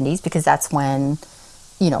 70s, because that's when,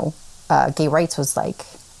 gay rights was like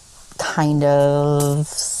kind of,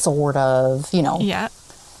 sort of, Yeah.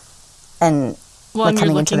 And and you're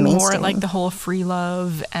looking more at like the whole free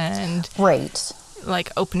love and right,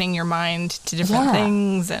 like opening your mind to different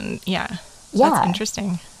things and that's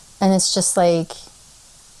interesting. And it's just like,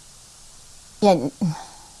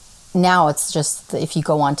 now it's just if you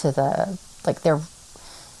go onto the like their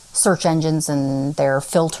search engines and their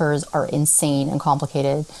filters are insane and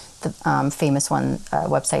complicated. The famous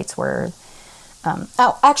websites were,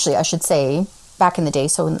 actually I should say back in the day.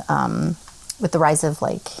 So with the rise of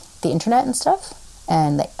like the internet and stuff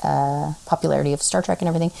and the popularity of Star Trek and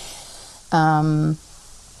everything, and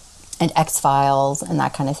X-Files and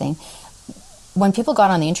that kind of thing. When people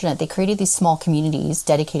got on the internet, they created these small communities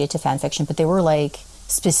dedicated to fan fiction, but they were like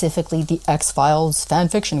specifically the X-Files fan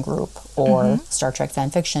fiction group or Star Trek fan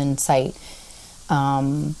fiction site.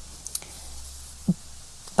 By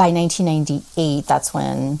 1998, that's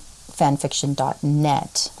when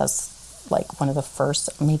fanfiction.net, that's like one of the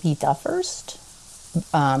first, maybe the first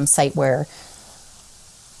site where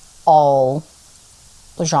all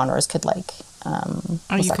genres could like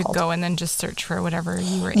Or you could go and then just search for whatever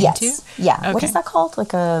you were yes. into? Yeah. Okay. What is that called?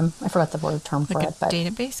 Like I forgot the word term for it. But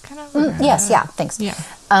database kind of? Yes. Yeah. Thanks. Yeah.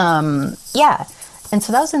 Yeah. And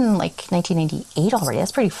so that was in like 1998 already.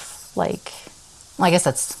 That's pretty well, I guess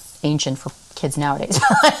that's ancient for kids nowadays.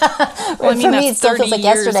 Well, I mean, for me, it still feels like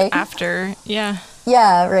yesterday. After, yeah.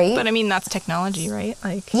 Yeah, right. But I mean, that's technology, right?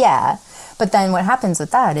 Like, yeah. But then what happens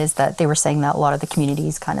with that is that they were saying that a lot of the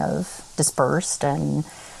communities kind of dispersed, and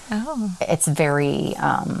it's very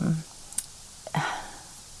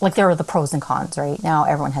like there are the pros and cons, right? Now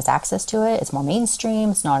everyone has access to it. It's more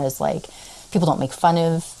mainstream. It's not as like people don't make fun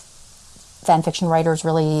of fan fiction writers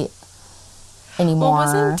really anymore.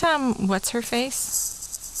 Well, wasn't what's her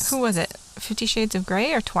face? Who was it? 50 Shades of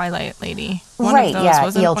Grey or Twilight Lady? One right, of those. yeah,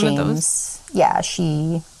 wasn't E.L. one James. Of those? Yeah,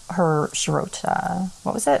 she wrote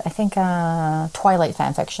what was it? I think Twilight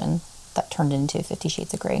fan fiction that turned into 50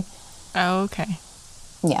 Shades of Grey. Oh, okay.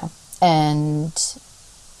 Yeah, and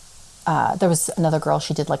there was another girl.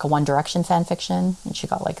 She did like a One Direction fan fiction, and she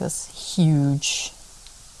got like this huge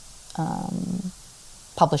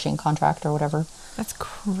publishing contract or whatever. That's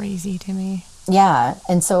crazy to me. Yeah,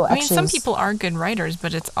 and so I mean, some people are good writers,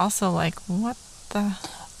 but it's also like, what the?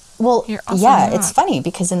 Well, yeah, it's funny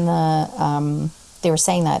because in the they were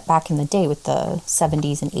saying that back in the day with the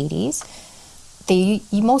 70s and 80s,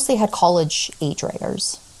 you mostly had college age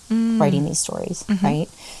writers writing these stories, right?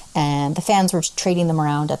 And the fans were trading them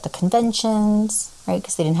around at the conventions, right?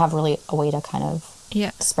 Because they didn't have really a way to kind of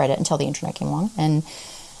spread it until the internet came along. And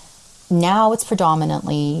now it's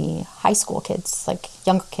predominantly high school kids, like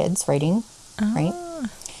younger kids writing, right?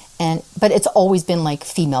 But it's always been like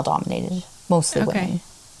female dominated, mostly women,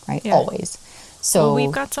 right? Yeah. Always. So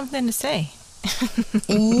we've got something to say.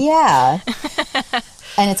 Yeah.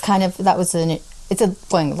 And it's kind of, it's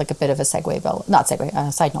going like a bit of a segue, but not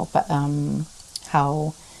segue, side note, but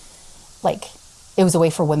how like it was a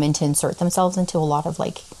way for women to insert themselves into a lot of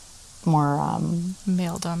like more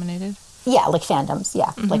male dominated. Yeah, like fandoms,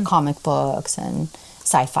 like comic books and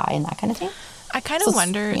sci-fi and that kind of thing. I kind of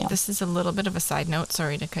wonder, this is a little bit of a side note,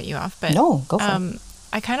 sorry to cut you off, but no, go for it.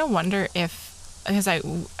 I kind of wonder if, because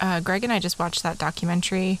Greg and I just watched that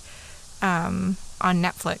documentary on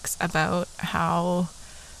Netflix about how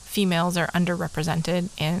females are underrepresented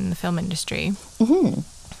in the film industry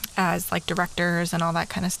as like directors and all that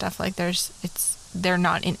kind of stuff. Like they're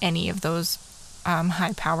not in any of those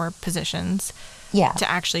high power positions. Yeah. To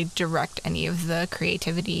actually direct any of the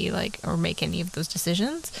creativity, like, or make any of those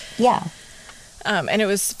decisions. Yeah. And it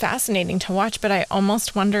was fascinating to watch, but I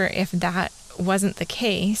almost wonder if that wasn't the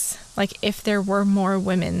case. Like, if there were more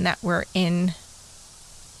women that were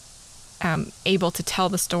able to tell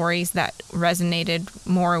the stories that resonated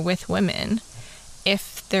more with women,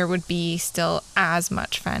 if there would be still as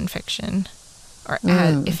much fan fiction, or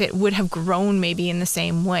if it would have grown maybe in the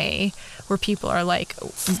same way, where people are like,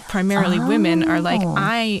 primarily women are like,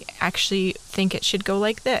 I actually think it should go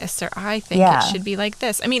like this, or I think it should be like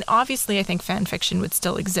this. I mean, obviously I think fan fiction would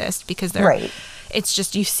still exist because it's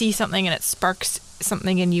just, you see something and it sparks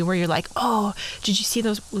something in you where you're like, oh, did you see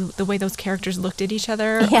the way those characters looked at each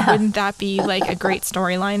other? Yeah. Wouldn't that be like a great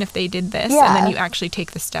storyline if they did this? Yeah. And then you actually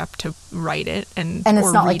take the step to write it and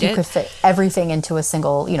it's not like you could fit everything into a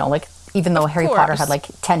single, like, even though Harry Potter had like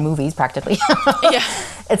 10 movies practically. Yeah.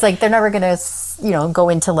 It's like they're never going to, go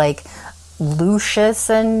into like Lucius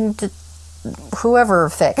and whoever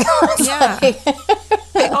fic. Yeah.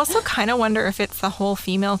 I also kind of wonder if it's the whole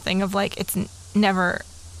female thing of like, it's never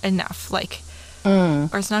enough, like, or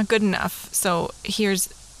it's not good enough. So here's,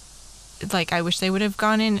 like, I wish they would have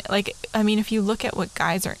gone in, like, I mean, if you look at what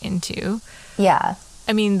guys are into. Yeah.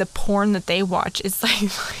 I mean, the porn that they watch is like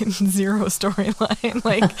zero storyline.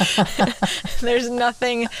 Like, there's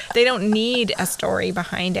nothing. They don't need a story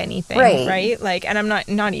behind anything, right? Like, and I'm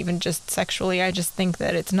not even just sexually. I just think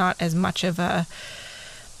that it's not as much of a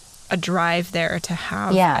drive there to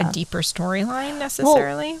have a deeper storyline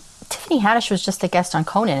necessarily. Well, Tiffany Haddish was just a guest on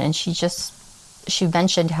Conan, and she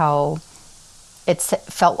mentioned how it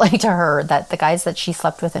felt like to her that the guys that she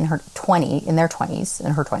slept with in her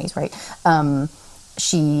 20s, right?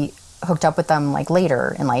 She hooked up with them like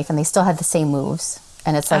later in life, and they still had the same moves,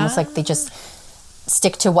 and it's almost like they just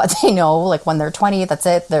stick to what they know. Like when they're 20, that's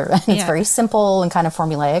it. It's very simple and kind of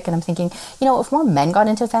formulaic. And I'm thinking, if more men got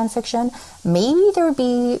into fan fiction, maybe there would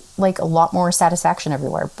be like a lot more satisfaction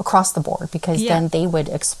everywhere across the board, because then they would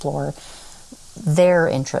explore their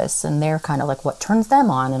interests and their kind of like what turns them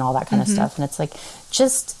on and all that kind of stuff. And it's like,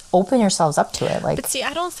 just open yourselves up to it. Like, but see,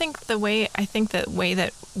 I think the way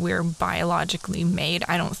that we're biologically made,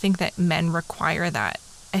 I don't think that men require that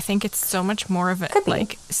I think it's so much more of it.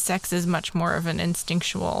 Like, sex is much more of an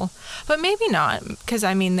instinctual, but maybe not, because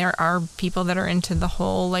I mean, there are people that are into the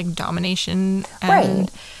whole like domination and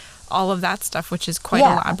all of that stuff, which is quite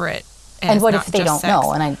elaborate. And what if they don't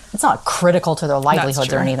know? And it's not critical to their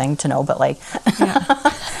livelihoods or anything to know, but like,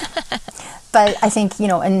 but I think, you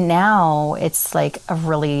know, and now it's like a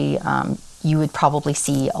really, you would probably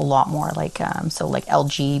see a lot more like, so like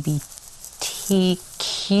LGBTQ,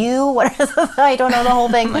 what is it? I don't know the whole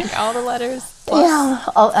thing. Like all the letters. Yeah.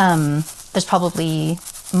 There's probably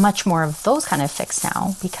much more of those kind of fics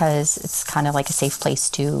now because it's kind of like a safe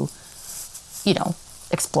place to, you know,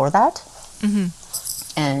 explore that.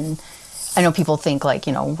 And I know people think like,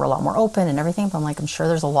 you know, we're a lot more open and everything, but I'm like, I'm sure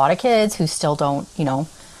there's a lot of kids who still don't, you know,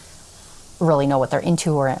 really know what they're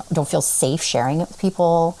into or don't feel safe sharing it with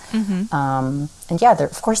people. And yeah,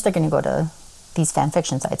 of course they're going to go to these fan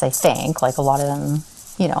fiction sites, I think. Like a lot of them,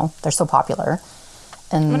 you know, they're so popular.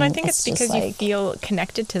 And I think it's because you feel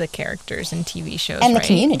connected to the characters in TV shows, and the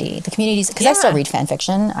communities, because I still read fan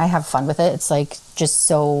fiction. I have fun with it. It's like just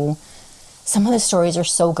so, some of the stories are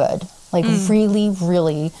so good. Like really,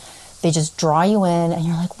 really, they just draw you in and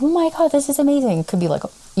you're like, oh my God, this is amazing. It could be like,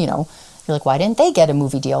 you know, you're like, why didn't they get a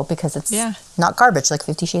movie deal? Because it's not garbage like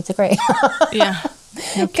 50 Shades of Grey.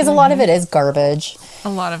 Because a lot of it is garbage. A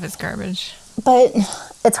lot of it's garbage. But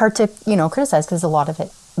it's hard to, you know, criticize because a lot of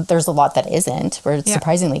it, there's a lot that isn't, where it's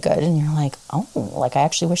surprisingly good. And you're like, oh, like I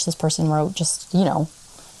actually wish this person wrote just, you know,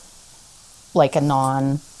 like a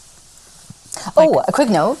non... a quick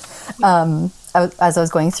note. As I was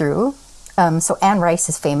going through, so Anne Rice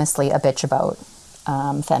is famously a bitch about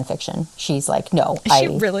fan fiction. She's like, no. Is she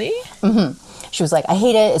really? She was like, I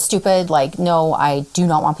hate it. It's stupid. Like, no, I do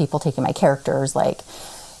not want people taking my characters. Like,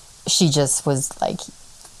 she just was like,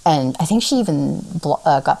 and I think she even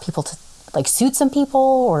got people to like suit some people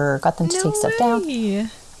or got them to take stuff down.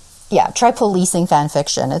 Yeah, try policing fan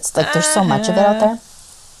fiction. It's like there's so much of it out there.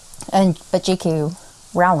 But J.K.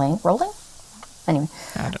 Rowling? Anyway,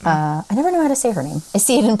 I never know how to say her name. I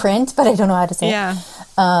see it in print, but I don't know how to say it.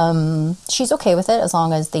 She's okay with it as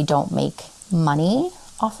long as they don't make money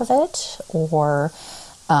off of it, or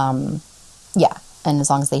and as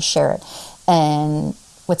long as they share it. And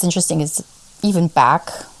what's interesting is even back,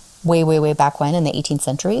 way back when in the 18th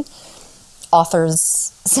century,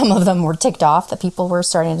 authors, some of them were ticked off that people were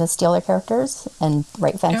starting to steal their characters and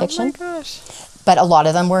write fan fiction. Oh my gosh. But a lot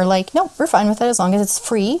of them were like, no, we're fine with it as long as it's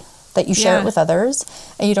free, that you share it with others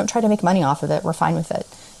and you don't try to make money off of it. We're fine with it.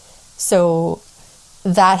 So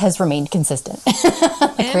that has remained consistent.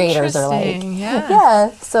 The creators are like,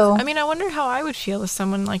 so I mean, I wonder how I would feel if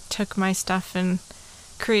someone like took my stuff and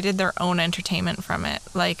created their own entertainment from it.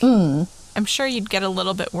 Like, I'm sure you'd get a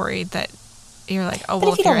little bit worried that you're like, oh,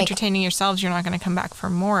 well, if you're entertaining yourselves, you're not going to come back for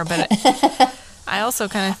more. But I also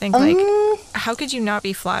kind of think like, how could you not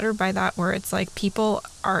be flattered by that, where it's like people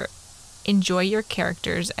enjoy your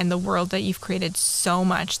characters and the world that you've created so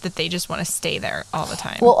much that they just want to stay there all the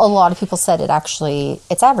time. Well, a lot of people said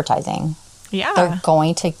it's advertising. Yeah. They're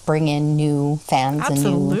going to bring in new fans.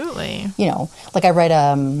 Absolutely. And new, you know, like I read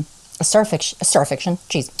a Star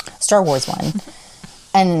Wars one.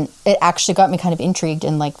 And it actually got me kind of intrigued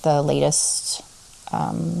in like the latest,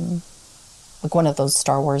 like one of those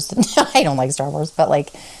Star Wars. I don't like Star Wars, but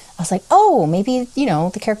like, I was like, oh, maybe, you know,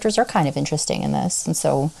 the characters are kind of interesting in this. And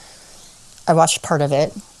so I watched part of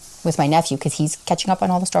it with my nephew because he's catching up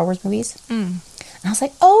on all the Star Wars movies. And I was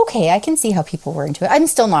like, oh, okay, I can see how people were into it. I'm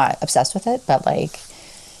still not obsessed with it, but like...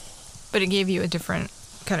 But it gave you a different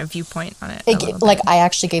kind of viewpoint on it. Like, I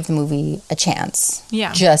actually gave the movie a chance.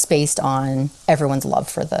 Yeah. Just based on everyone's love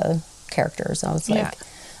for the characters. I was like,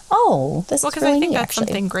 oh, this is really neat, because I think that's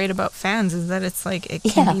something great about fans, is that it's like, it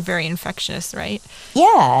can be very infectious, right?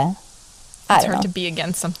 Yeah. It's hard to be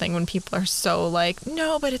against something when people are so like,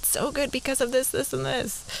 no, but it's so good because of this, this, and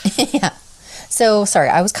this. Yeah. So, sorry,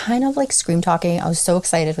 I was kind of like scream talking. I was so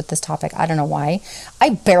excited with this topic. I don't know why. I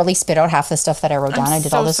barely spit out half the stuff that I wrote down. I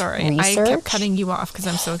did all this research. I kept cutting you off because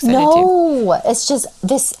I'm so excited too. It's just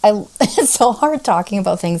this. It's so hard talking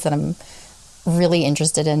about things that I'm really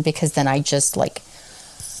interested in, because then I just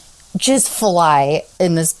fly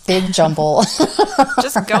in this big jumble.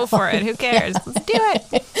 Just go for it. Who cares? Let's do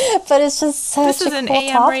it. But it's just such This is an cool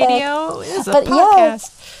AM topic. radio. It is a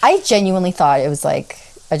podcast. Yeah, I genuinely thought it was like,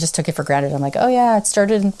 I just took it for granted. I'm like, oh yeah, it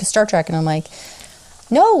started in Star Trek. And I'm like,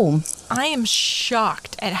 no. I am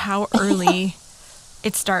shocked at how early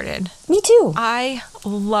it started. Me too. I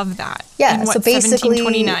love that. Yeah, in, so basically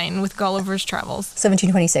 1729 with Gulliver's Travels.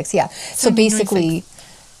 1726, yeah. So basically,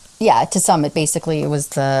 yeah, to some, it was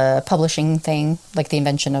the publishing thing, like the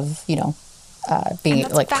invention of, you know, being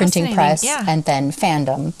like printing press and then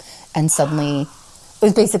fandom, and suddenly it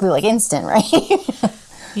was basically like instant, right?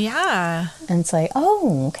 Yeah. And it's like,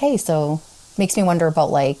 oh, okay, so makes me wonder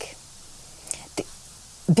about like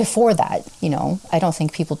before that, you know, I don't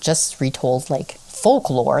think people just retold like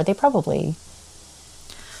folklore. They probably...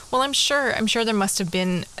 Well, I'm sure there must have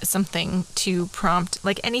been something to prompt,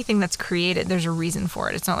 like anything that's created, there's a reason for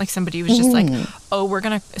it. It's not like somebody was just like, oh, we're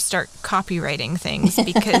going to start copywriting things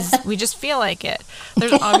because we just feel like it.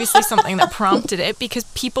 There's obviously something that prompted it because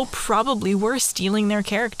people probably were stealing their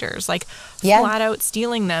characters, like flat out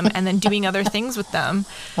stealing them and then doing other things with them.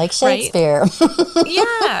 Like Shakespeare. Right?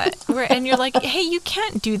 Yeah. And you're like, hey, you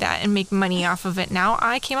can't do that and make money off of it now.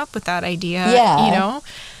 I came up with that idea, you know?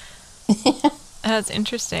 That's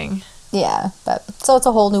interesting. Yeah, but so it's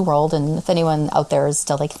a whole new world, and if anyone out there is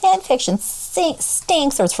still like fan fiction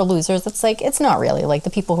stinks or it's for losers, it's like it's not really. Like the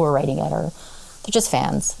people who are writing it they're just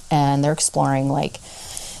fans, and they're exploring like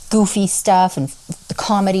goofy stuff and the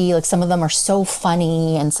comedy. Like some of them are so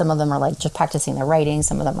funny, and some of them are like just practicing their writing.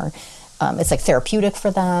 Some of them are it's like therapeutic for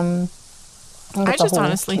them. I just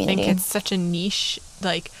honestly think it's such a niche,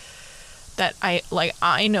 like. That I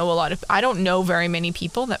know I don't know very many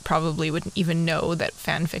people that probably wouldn't even know that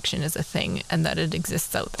fan fiction is a thing and that it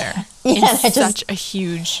exists out there. Yeah, it's such a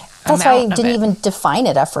huge That's why I didn't even define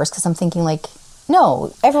it at first, because I'm thinking like,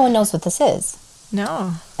 no, everyone knows what this is.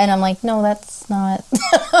 No. And I'm like, no, that's not.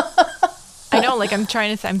 I know, like I'm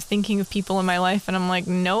thinking of people in my life and I'm like,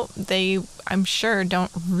 nope, I'm sure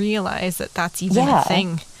don't realize that that's even a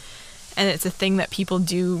thing. And it's a thing that people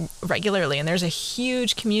do regularly. And there's a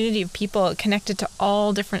huge community of people connected to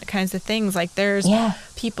all different kinds of things. Like there's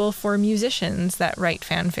people for musicians that write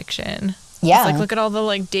fan fiction. Yeah. It's like, look at all the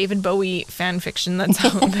like David Bowie fan fiction that's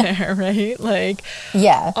out there, right? Like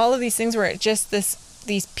all of these things where it just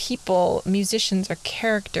these people, musicians or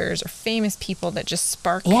characters or famous people that just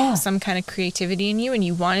spark some kind of creativity in you and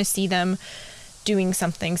you want to see them doing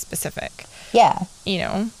something specific. Yeah. You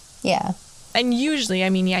know? Yeah. And usually, I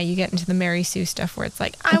mean, you get into the Mary Sue stuff where it's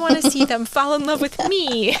like, I want to see them fall in love with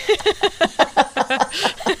me.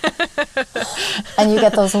 And you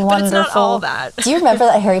get those wonderful... But it's not all that. Do you remember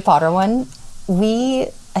that Harry Potter one? We,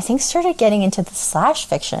 I think, started getting into the slash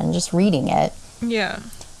fiction, just reading it. Yeah.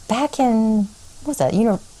 Back in, what was that?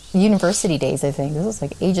 University days, I think. This was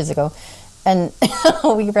like ages ago. And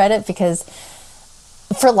we read it because...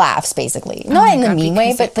 For laughs, basically. Not in the mean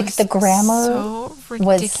way, but like the grammar so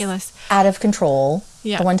ridiculous. Was out of control.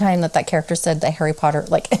 Yeah. The one time that character said that Harry Potter,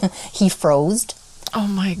 like, he froze. Oh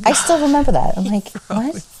my God. I still remember that. I'm like,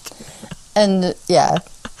 what? And yeah.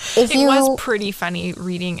 It was pretty funny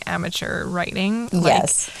reading amateur writing.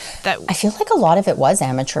 Yes. I feel like a lot of it was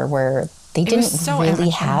amateur where they didn't really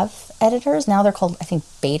have editors. Now they're called, I think,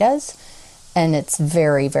 betas. And it's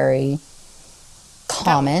very, very...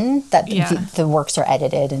 common that the works are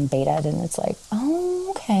edited and betaed, and it's like, oh,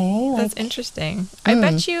 okay. Like, that's interesting. I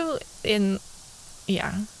bet you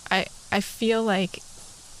I feel like,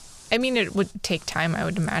 I mean, it would take time, I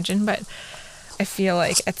would imagine, but I feel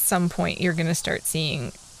like at some point you're going to start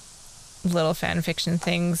seeing little fan fiction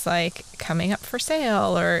things like coming up for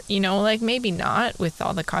sale or, like maybe not with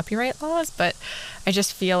all the copyright laws, but I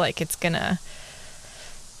just feel like it's going to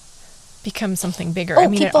become something bigger. I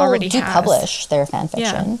mean, it already has. People do publish their fan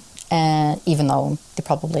fiction, and even though they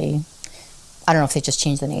probably, I don't know if they just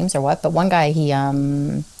changed the names or what, but one guy, he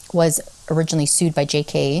was originally sued by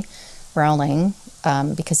J.K. Rowling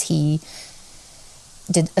because he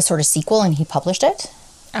did a sort of sequel and he published it.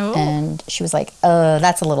 Oh. And she was like,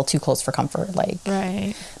 that's a little too close for comfort. Like,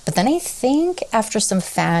 right. But then I think after some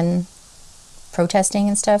fan protesting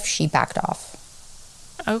and stuff, she backed off.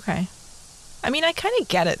 Okay. I mean, I kind of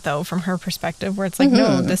get it, though, from her perspective, where it's like,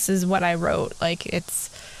 no, this is what I wrote. Like,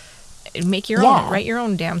 make your own, write your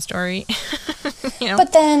own damn story.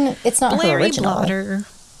 But then it's not her original. Larry Blotter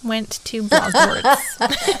went to Blogwarts.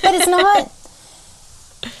 But it's not,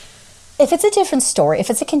 if it's a different story,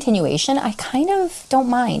 if it's a continuation, I kind of don't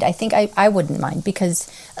mind. I think I wouldn't mind, because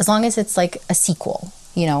as long as it's like a sequel,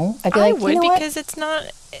 I'd be like, I would, because it's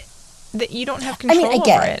not, that you don't have control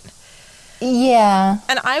over it. Yeah.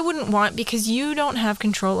 And I wouldn't want, because you don't have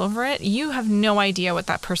control over it, you have no idea what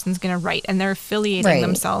that person's going to write, and they're affiliating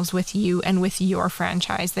themselves with you and with your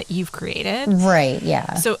franchise that you've created. Right,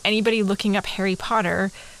 yeah. So anybody looking up Harry Potter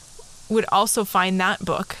would also find that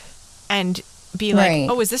book and be like,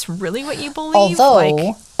 oh, is this really what you believe?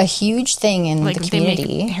 Although, a huge thing in the community...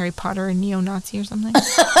 They make Harry Potter a neo-Nazi or something?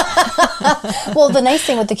 Well, the nice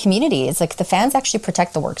thing with the community is, like, the fans actually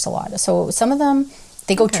protect the works a lot. So some of them...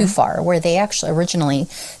 They go too far, where they actually originally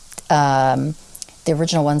the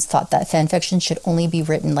original ones thought that fan fiction should only be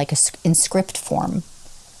written like in script form,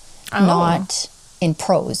 not in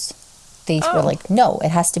prose. They were like, no, it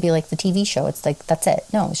has to be like the TV show. It's like, that's it.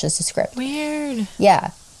 No, it's just a script. Weird.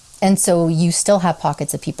 Yeah. And so you still have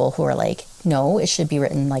pockets of people who are like, no, it should be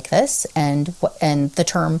written like this. And the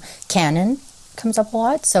term canon comes up a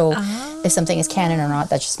lot. So if something is canon or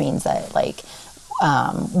not, that just means that like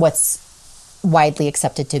what's widely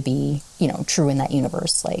accepted to be, you know, true in that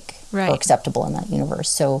universe, like, or acceptable in that universe.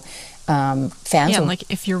 So fans like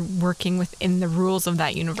if you're working within the rules of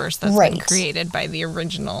that universe that's been created by the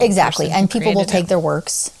original and people will take their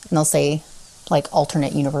works and they'll say like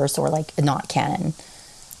alternate universe or like not canon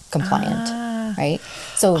compliant, right?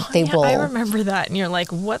 So they will. I remember that, and you're like,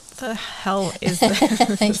 "What the hell is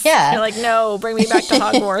this?" You're like, "No, bring me back to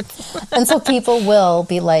Hogwarts." And so people will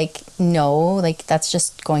be like, "No, like that's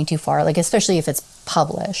just going too far." Like especially if it's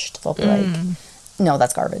published, they'll be like, "No,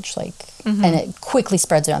 that's garbage." Like, and it quickly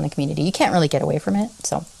spreads around the community. You can't really get away from it.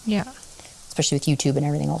 So especially with YouTube and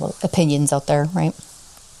everything, all the opinions out there, right?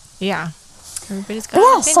 Yeah, everybody's got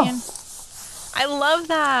an opinion. I love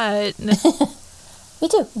that. Me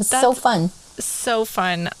too. It was so fun. So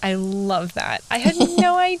fun. I love that. I had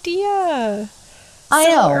no idea. I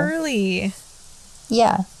know. So early.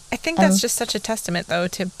 Yeah. I think that's just such a testament, though,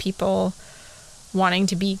 to people wanting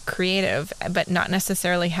to be creative, but not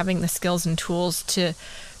necessarily having the skills and tools to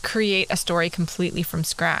create a story completely from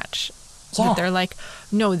scratch. Yeah. But they're like,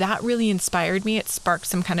 no, that really inspired me. It sparked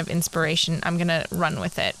some kind of inspiration. I'm going to run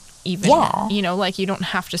with it. Even, you know, like you don't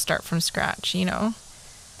have to start from scratch, you know?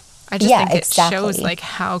 I just think it shows like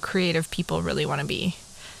how creative people really want to be.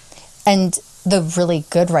 And the really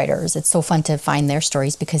good writers, it's so fun to find their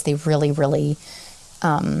stories because they really, really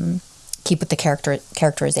keep with the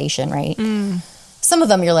characterization, right? Some of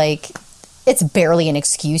them you're like, it's barely an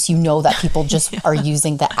excuse. You know that people just are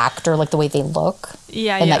using the actor, like the way they look.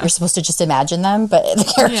 And that you're supposed to just imagine them. But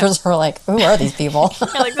the characters are like, who are these people?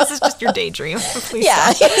 You're like, this is just your daydream. Please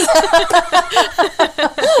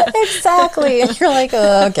Exactly. And you're like,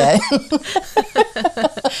 oh, okay.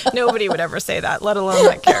 Nobody would ever say that, let alone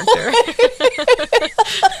that character.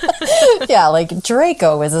 Yeah, like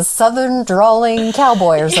Draco is a southern drawling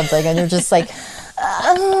cowboy or something. And you're just like,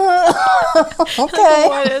 okay.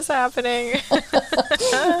 What is happening?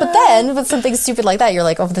 But then with something stupid like that, you're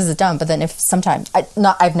like, oh, this is dumb. But then if sometimes,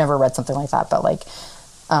 I've never read something like that, but like,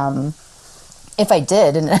 if I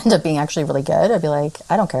did and it ended up being actually really good, I'd be like,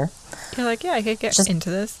 I don't care. You're like, yeah, I could get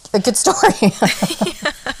into this. A good story. You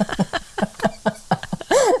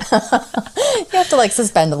have to like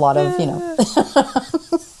suspend a lot of, you know. That's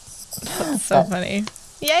so funny.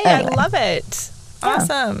 Yay, anyway. I love it.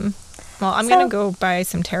 Awesome. Well, I'm going to go buy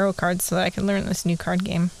some tarot cards so that I can learn this new card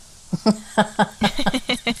game.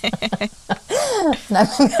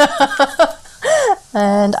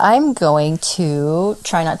 And I'm going to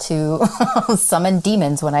try not to summon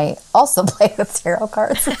demons when I also play with tarot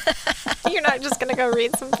cards. You're not just going to go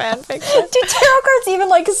read some fan fiction? Do tarot cards even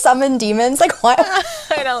like summon demons? Like what?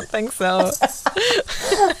 I don't think so.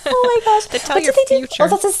 Oh my gosh. They tell your future. Oh,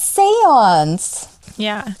 that's a seance.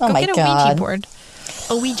 Yeah. Oh go my get a God. Ouija board.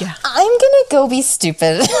 A Ouija. I'm gonna go be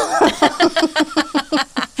stupid.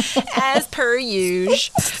 As per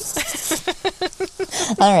usual.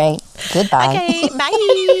 All right. Goodbye. Okay. Bye.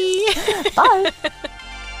 Bye.